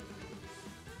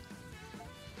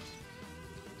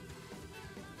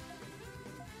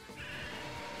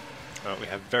 Oh, we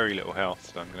have very little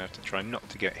health, so I'm going to have to try not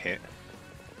to get hit.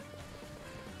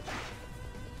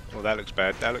 Oh, that looks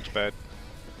bad. That looks bad.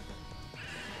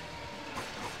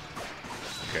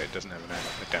 Okay, it doesn't have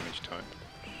a damage type.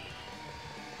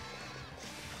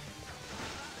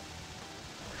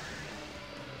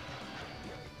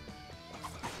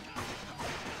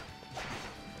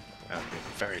 I'm doing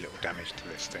very little damage to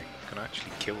this thing. Can I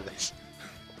actually kill this?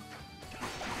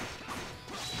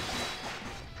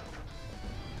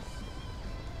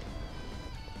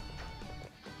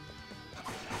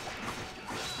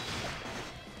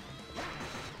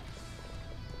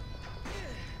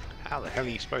 How the hell are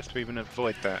you supposed to even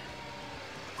avoid that?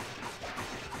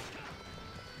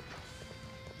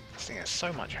 This thing has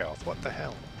so much health, what the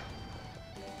hell?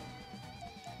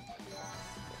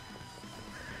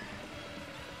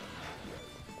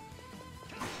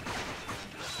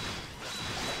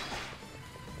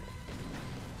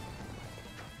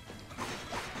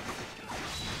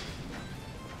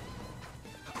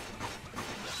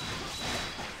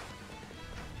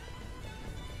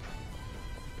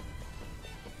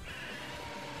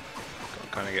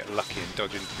 Kind of get lucky and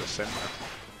dodge into the centre.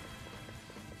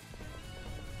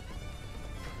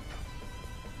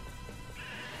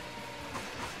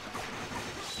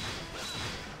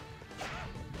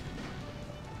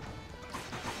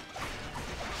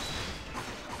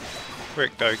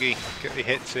 Quick, Dogi, get the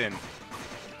hits in.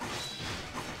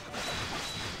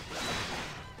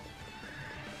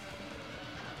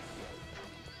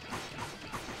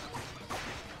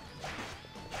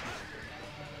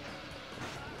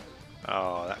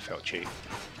 Oh, that felt cheap.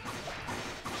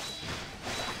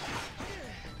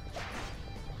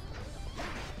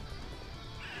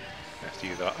 Have to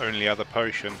use our only other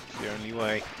potion. It's the only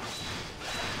way.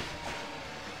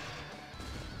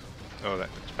 Oh, that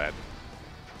looks bad.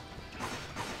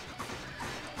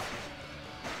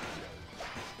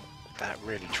 That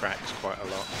really tracks quite a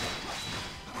lot.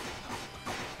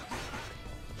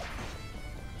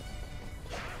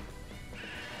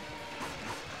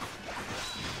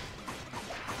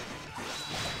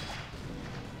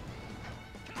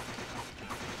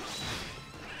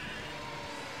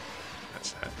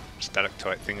 That's that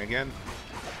stalactite thing again.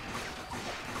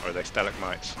 Or are they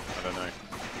stalagmites? I don't know.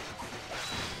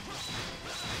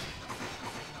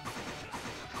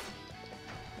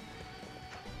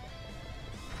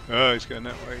 Oh, he's going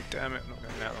that way. Damn it, I'm not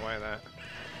going out of the way of that.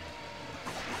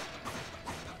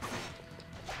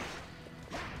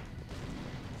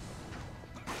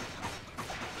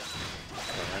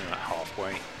 Okay, I'm like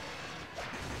halfway.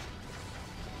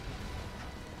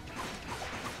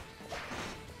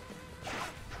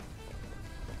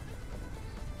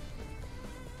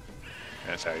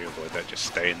 That's how you avoid that, just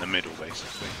stay in the middle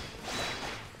basically.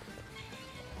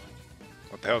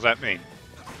 What the hell does that mean?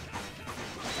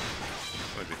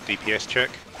 What is it, DPS check?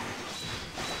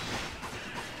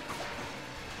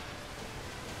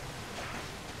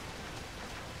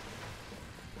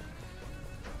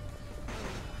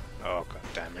 Oh, god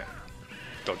damn it.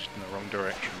 Dodged in the wrong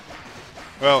direction.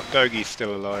 Well, Dogi's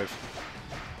still alive.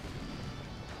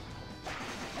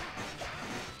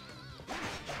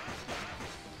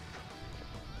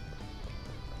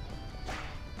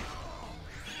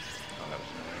 Oh, that was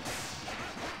annoying.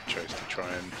 Chose to try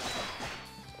and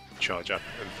charge up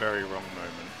at the very wrong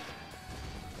moment.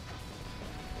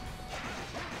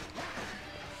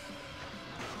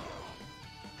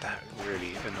 That really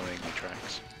really annoyingly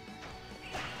tracks.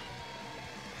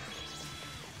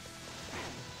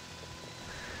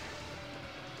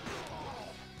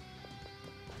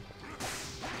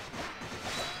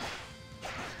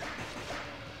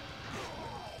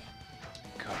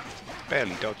 God,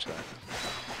 barely dodged that.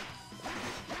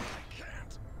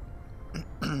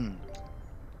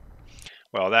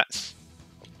 Well,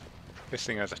 this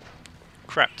thing has a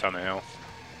crap ton of health.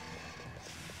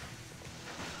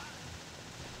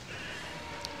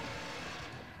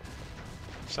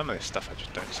 Some of this stuff I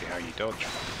just don't see how you dodge.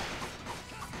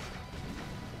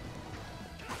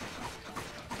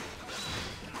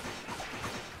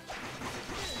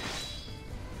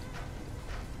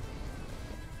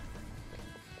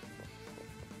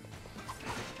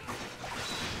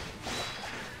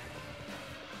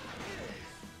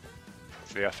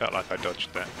 See, I felt like I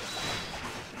dodged that.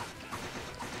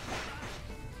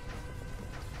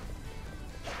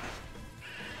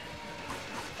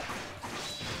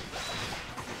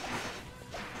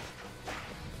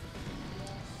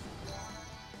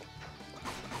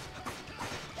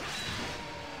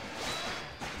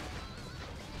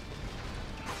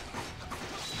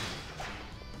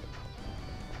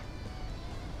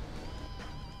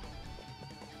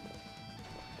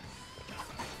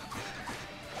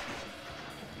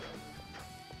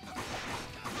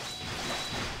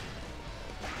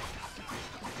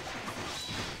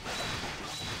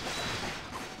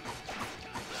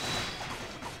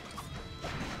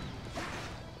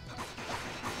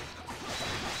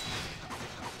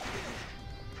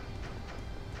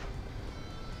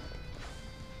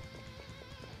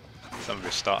 Some of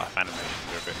his start-up animations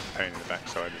are a bit of a pain in the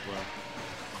backside as well.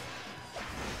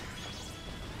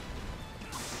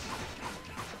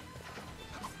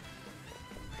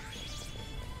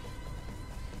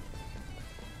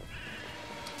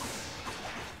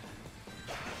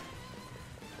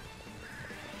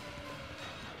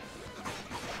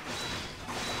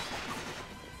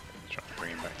 Try to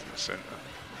bring him back to the centre.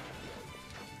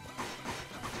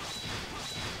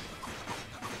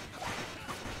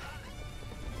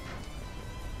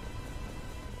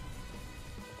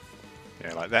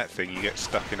 Yeah, like that thing, you get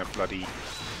stuck in a bloody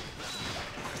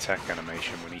attack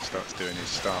animation when he starts doing his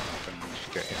start-up and you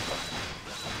just get hit by it.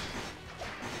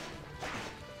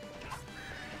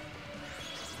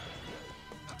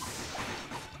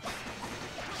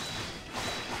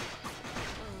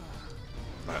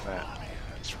 Like that.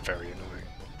 That's very annoying.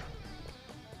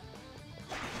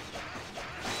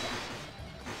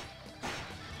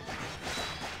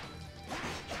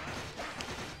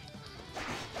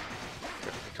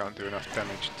 Can't do enough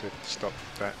damage to stop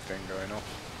that thing going off.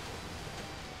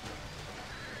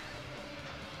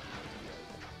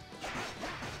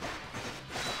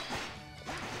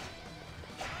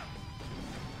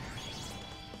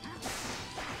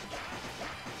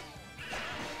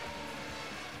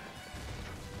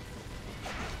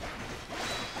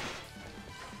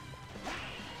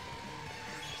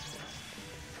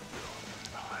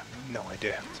 Oh, I have no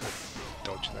idea how to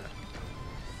dodge that.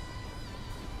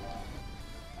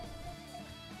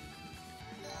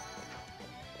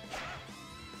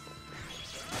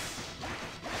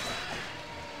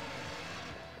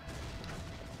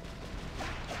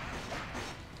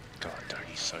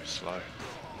 So slow.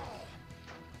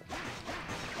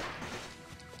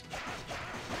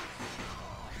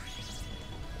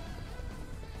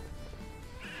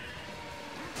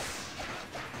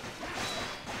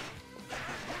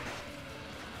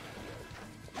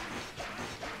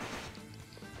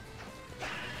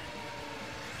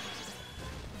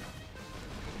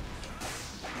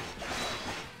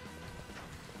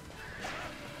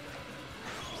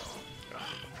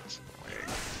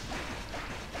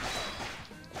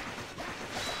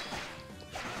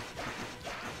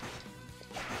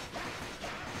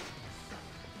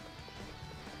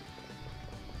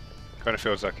 Kind of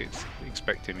feels like it's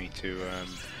expecting me to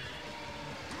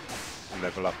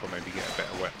level up or maybe get a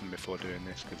better weapon before doing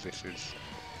this, because this is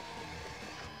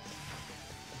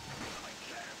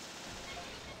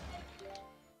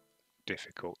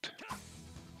difficult.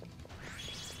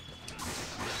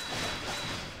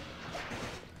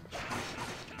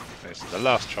 This is the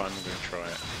last time I'm going to try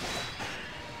it.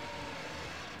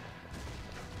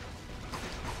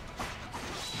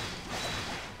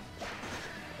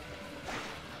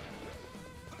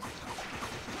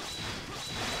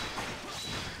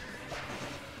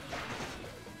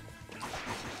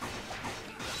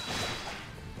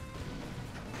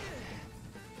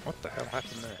 What the hell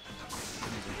happened there?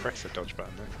 Didn't even press the dodge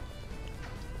button there.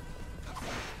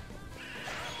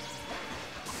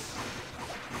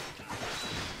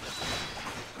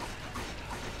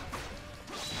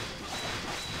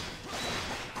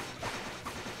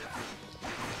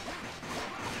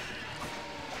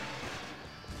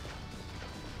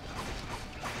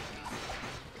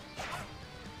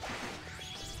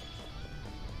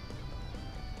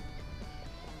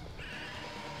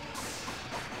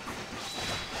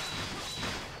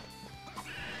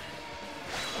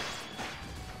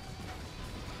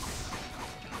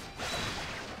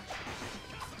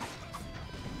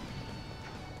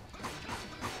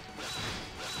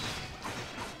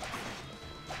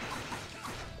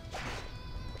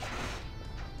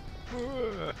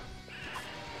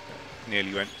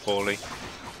 nearly went poorly.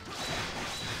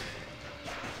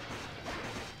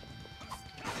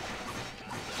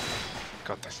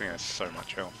 God, this thing has so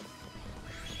much health.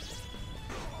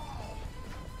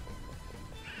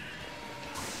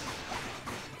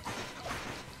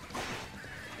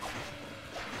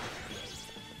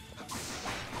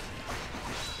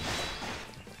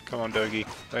 Come on, Dogi,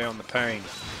 lay on the pain.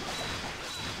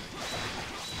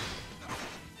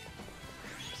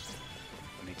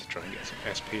 I need to try and get some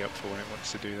SP up for when it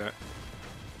wants to do that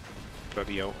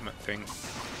bloody ultimate thing.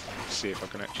 See if I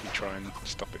can actually try and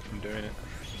stop it from doing it.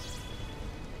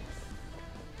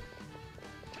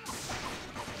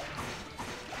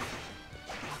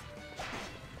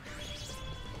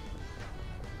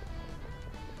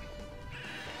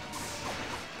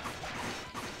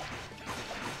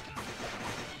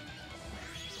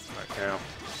 Now.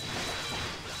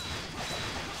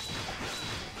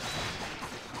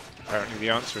 Apparently the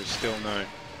answer is still no.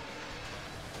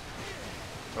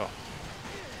 Oh,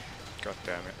 god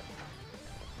damn it.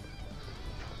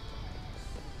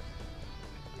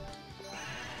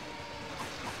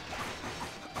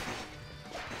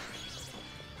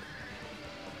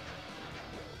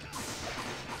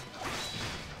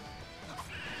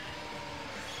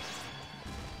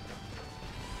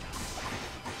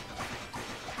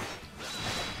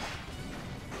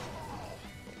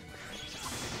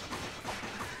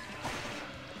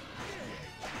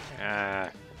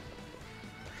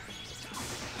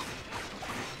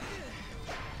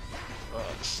 Oh,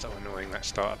 it's so annoying, that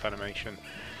startup animation.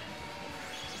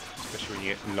 Especially when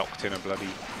you get locked in a bloody...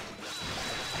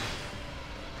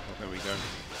 Oh, there we go.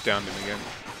 Downed him again.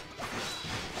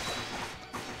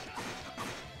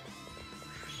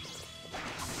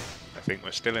 I think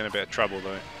we're still in a bit of trouble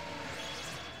though.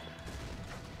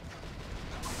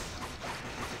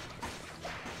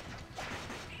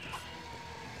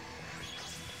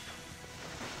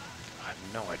 I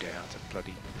have no idea how to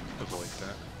bloody avoid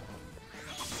that.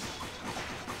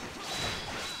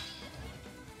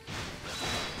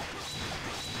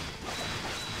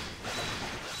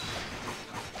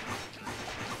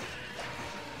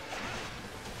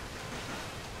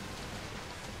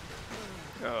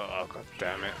 Oh, god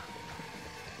damn it.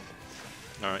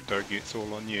 Alright, Dogi, it's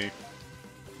all on you.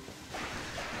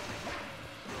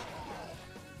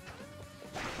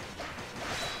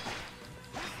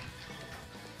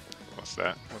 What's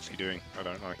that? What's he doing? I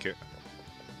don't like it.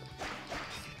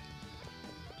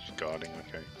 Just guarding,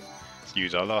 okay. Let's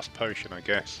use our last potion, I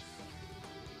guess.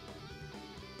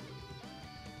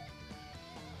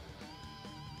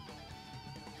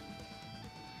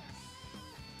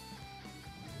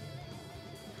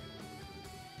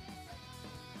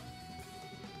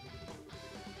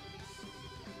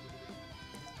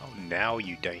 Oh, now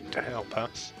you deign to help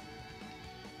us.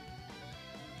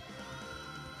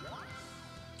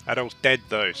 Adol's dead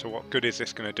though, so what good is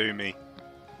this going to do me?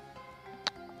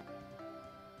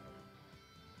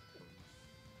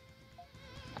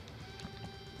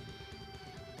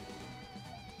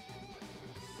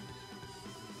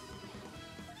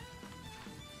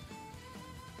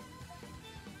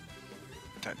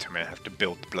 Don't tell me I have to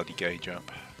build the bloody gauge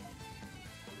up.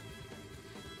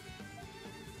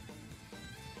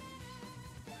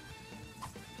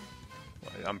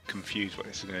 I'm confused what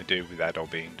this is going to do with Adol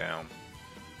being down.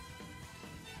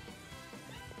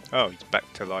 Oh, he's back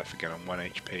to life again on 1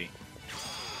 HP.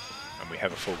 And we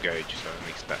have a full gauge, so at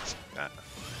least that's that.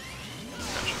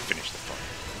 That should finish the fight.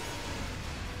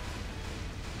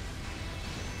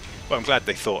 Well, I'm glad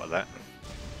they thought of that.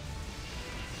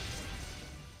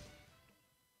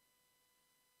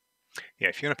 Yeah,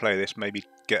 if you're going to play this, maybe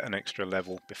get an extra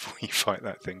level before you fight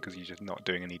that thing, because you're just not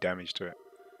doing any damage to it.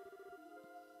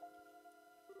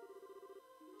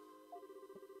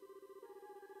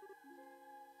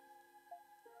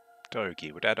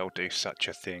 Dogi, would Adol do such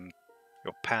a thing?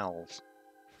 Your pals.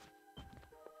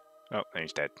 Oh, and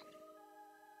he's dead.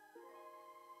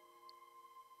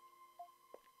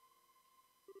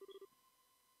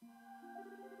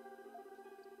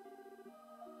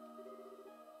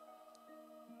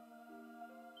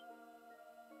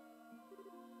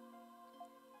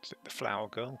 Is it the flower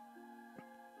girl?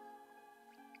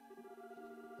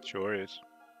 Sure is.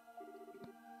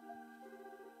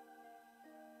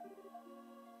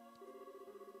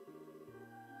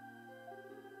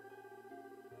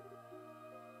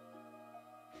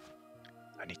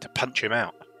 I need to punch him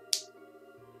out.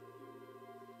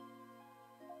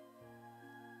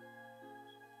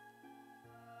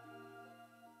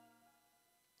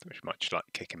 We might just like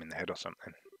kick him in the head or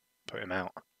something. Put him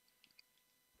out.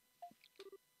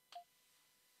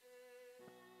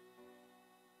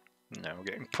 No, we're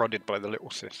getting prodded by the little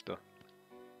sister.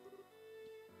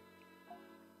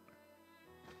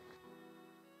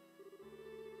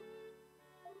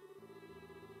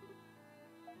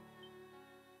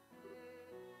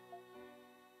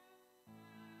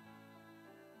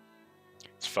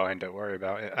 fine, don't worry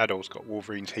about it. Adol's got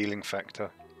Wolverine's healing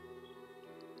factor.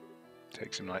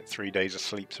 Takes him like 3 days of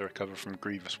sleep to recover from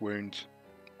grievous wounds.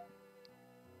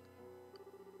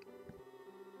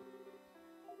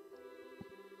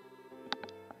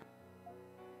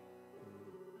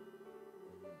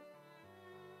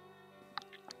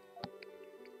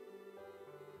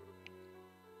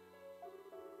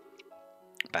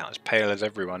 About as pale as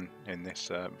everyone in this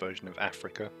version of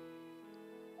Africa.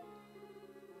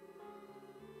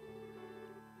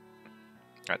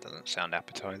 That doesn't sound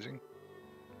appetizing.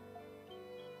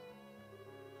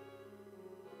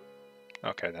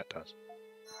 Okay, that does.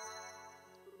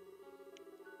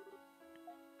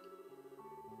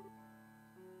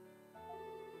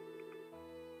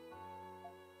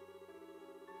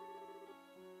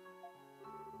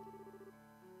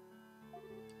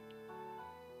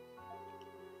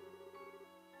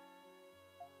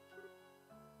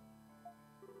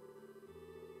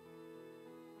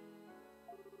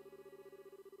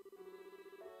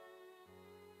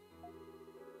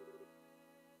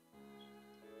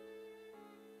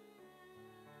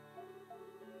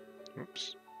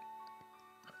 Oops.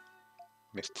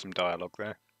 Missed some dialogue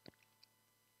there.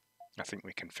 I think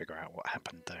we can figure out what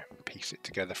happened though, and piece it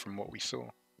together from what we saw.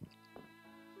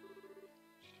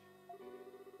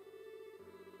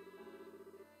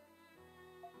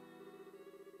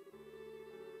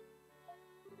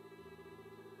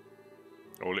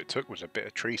 All it took was a bit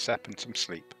of tree sap and some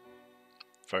sleep.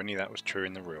 If only that was true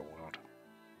in the real world.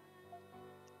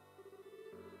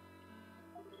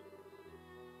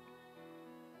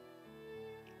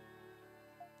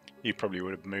 You probably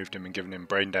would have moved him and given him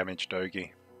brain damage, Dogi.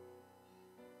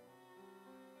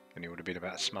 And he would have been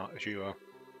about as smart as you are.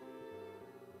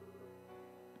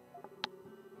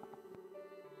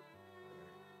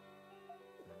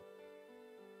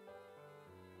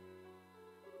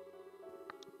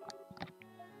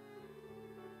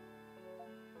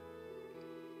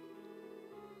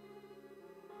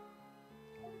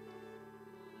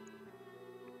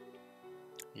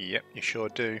 Yep, you sure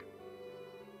do.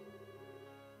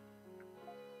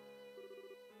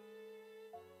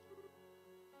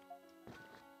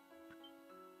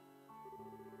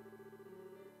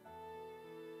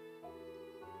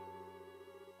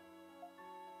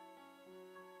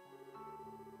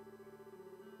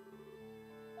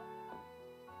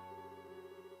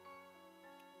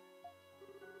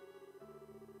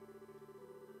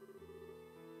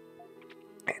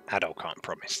 Adol can't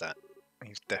promise that.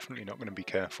 He's definitely not going to be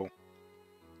careful.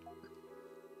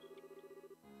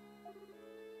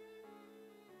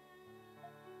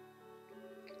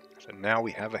 So now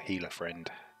we have a healer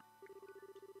friend.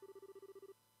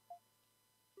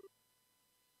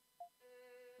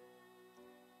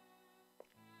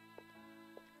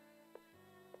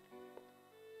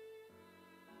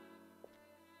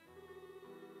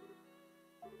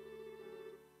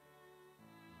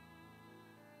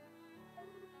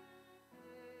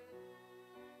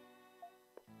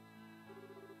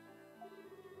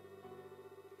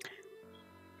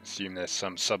 Assume there's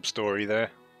some sub-story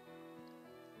there.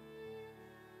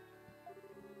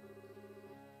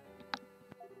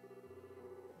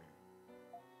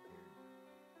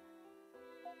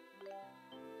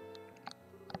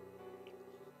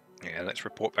 Yeah, let's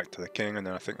report back to the king, and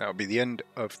then I think that'll be the end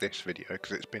of this video,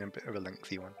 because it's been a bit of a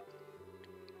lengthy one.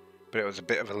 But it was a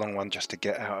bit of a long one just to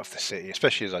get out of the city,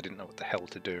 especially as I didn't know what the hell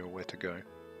to do or where to go.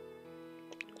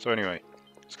 So anyway,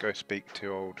 let's go speak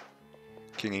to old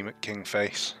Kingy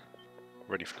McKingface.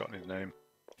 Already forgotten his name.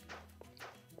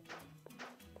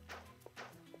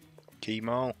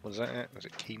 Kemal, was that it? Was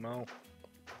it Kemal?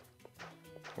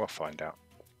 We'll find out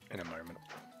in a moment.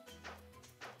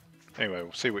 Anyway,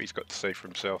 we'll see what he's got to say for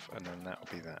himself, and then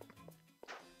that'll be that.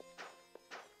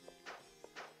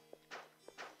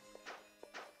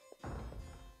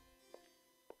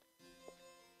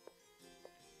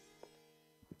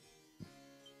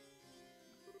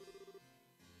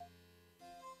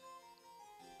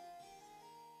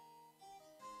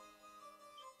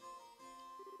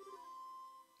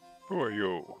 Who are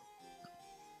you?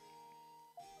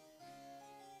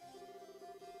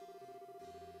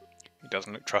 He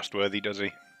doesn't look trustworthy, does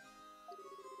he?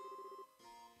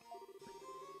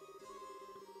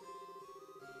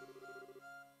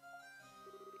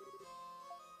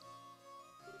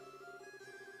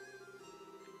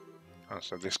 Oh,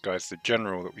 so this guy's the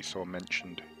general that we saw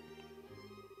mentioned.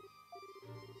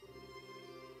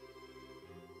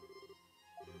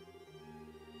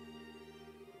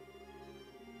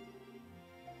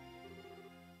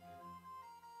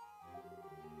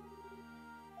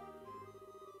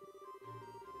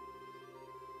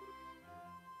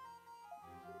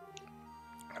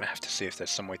 gonna have to see if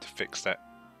there's some way to fix that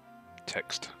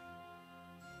text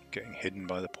getting hidden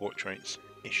by the portraits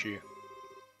issue.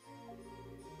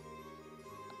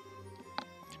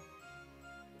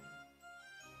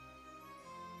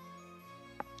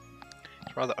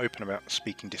 He's rather open about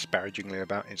speaking disparagingly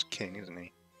about his king, isn't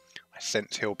he? I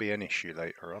sense he'll be an issue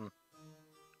later on.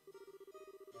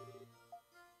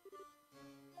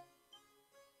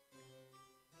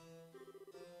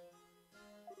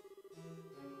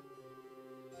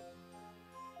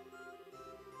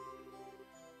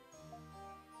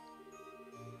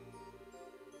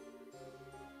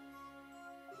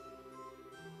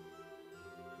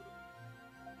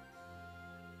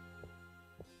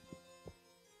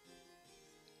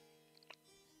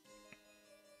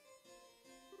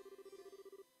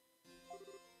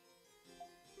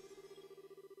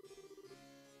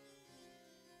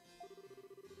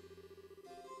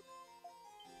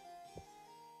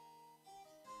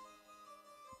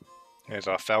 Here's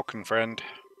our falcon friend.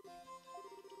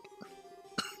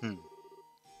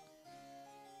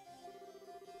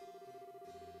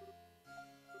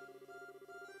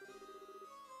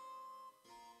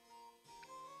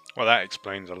 Well, that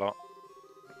explains a lot.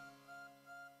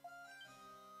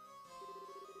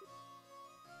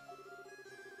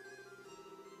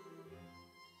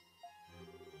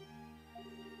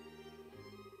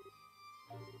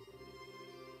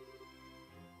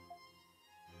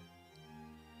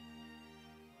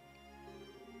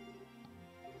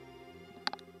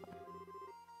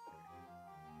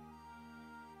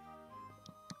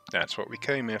 That's what we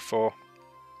came here for.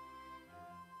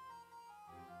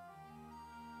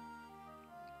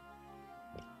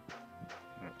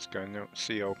 Let's go and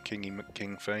see old Kingy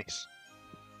McKing face.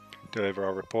 Deliver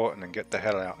our report and then get the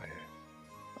hell out of here.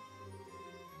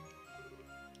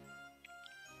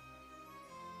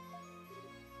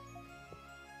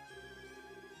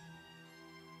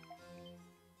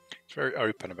 He's very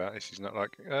open about this. He's not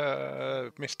like,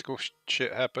 mystical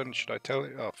shit happened. Should I tell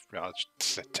it? Oh, I'll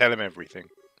just tell him everything.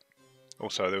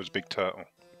 Also, there was a big turtle.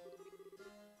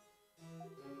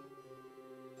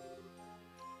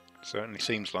 Certainly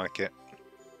seems like it.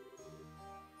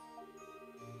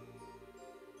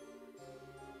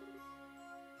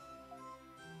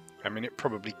 I mean, it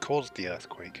probably caused the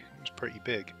earthquake. It was pretty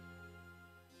big.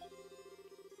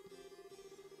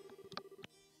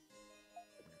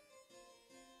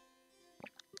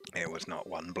 It was not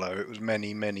one blow, it was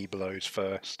many, many blows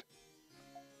first.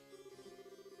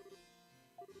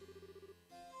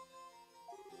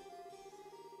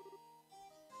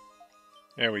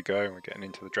 There we go, we're getting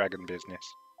into the dragon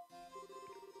business.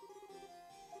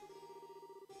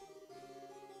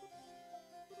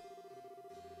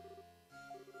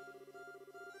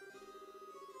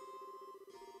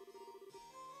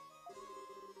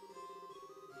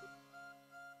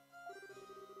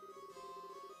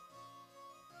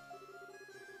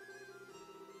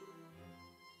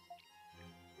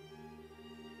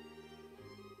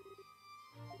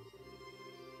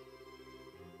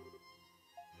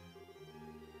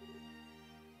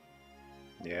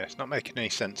 Yeah, it's not making any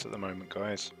sense at the moment,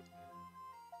 guys.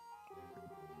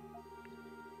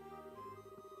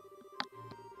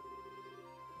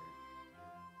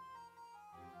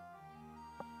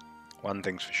 One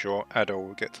thing's for sure, Adol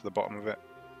will get to the bottom of it.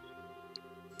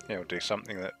 He'll do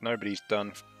something that nobody's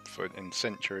done in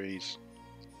centuries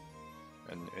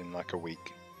and in like a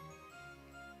week.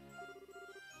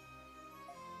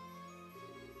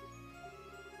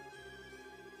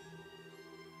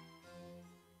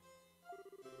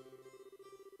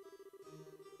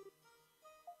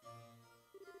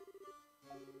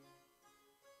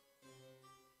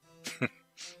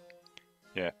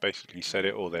 Yeah, basically said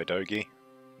it all there, Dogi.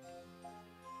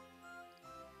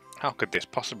 How could this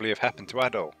possibly have happened to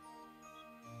Adol?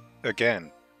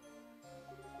 Again.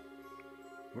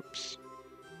 Whoops.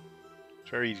 It's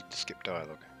very easy to skip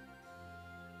dialogue.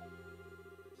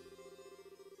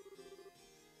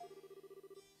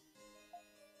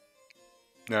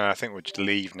 No, I think we'll just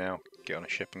leave now. Get on a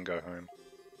ship and go home.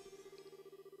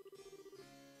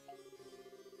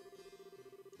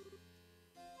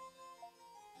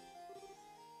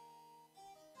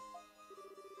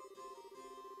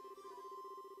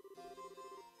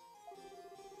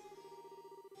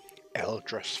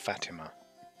 Eldras Fatima.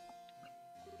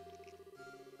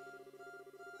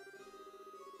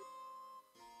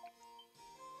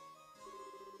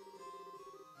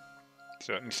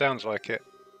 Certainly sounds like it.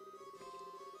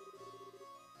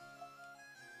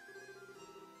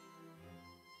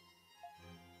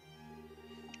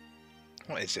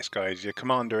 What is this guy? Is he a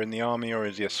commander in the army or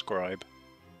is he a scribe?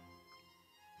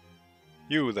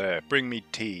 You there, bring me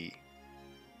tea.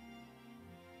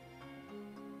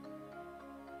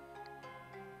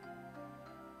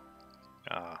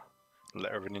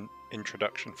 letter of an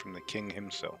introduction from the king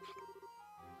himself.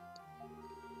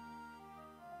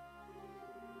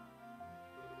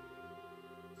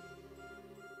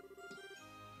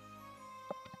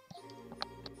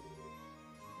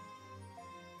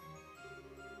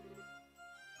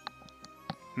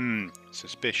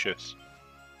 Suspicious.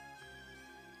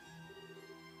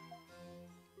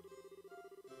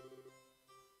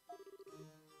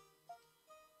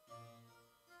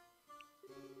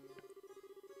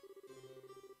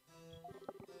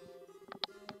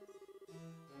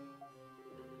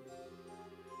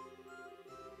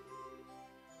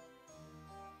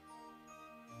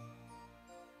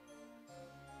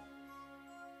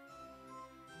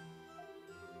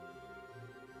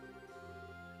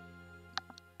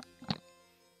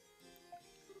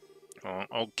 Oh,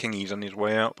 old Kingy's on his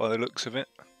way out by the looks of it.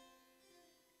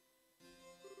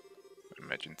 I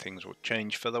imagine things will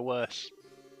change for the worse.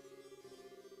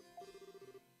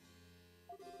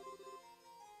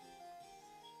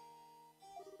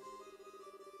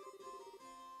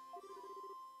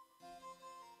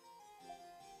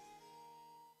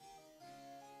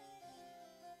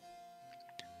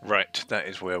 Right, that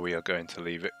is where we are going to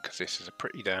leave it, because this is a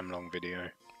pretty damn long video.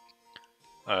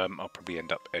 I'll probably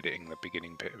end up editing the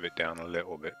beginning bit of it down a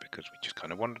little bit, because we just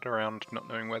kind of wandered around not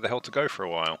knowing where the hell to go for a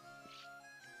while.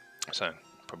 So,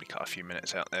 probably cut a few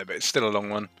minutes out there, but it's still a long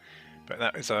one. But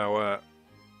that is our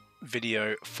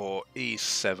video for Ys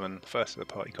 7, first of the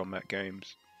Party Combat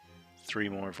games. 3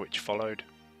 more of which followed.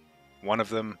 One of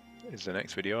them is the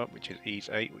next video up, which is Ys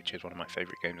 8, which is one of my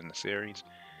favourite games in the series.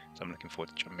 So I'm looking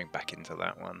forward to jumping back into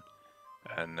that one.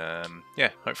 And yeah,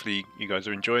 hopefully you guys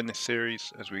are enjoying this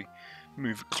series as we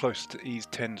move close to Ys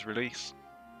 10's release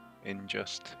in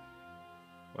just,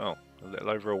 well, a little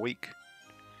over a week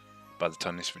by the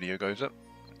time this video goes up.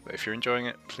 But if you're enjoying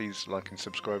it, please like and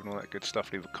subscribe and all that good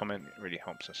stuff. Leave a comment, it really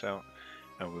helps us out.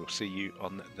 And we'll see you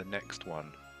on the next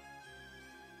one.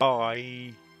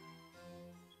 Bye!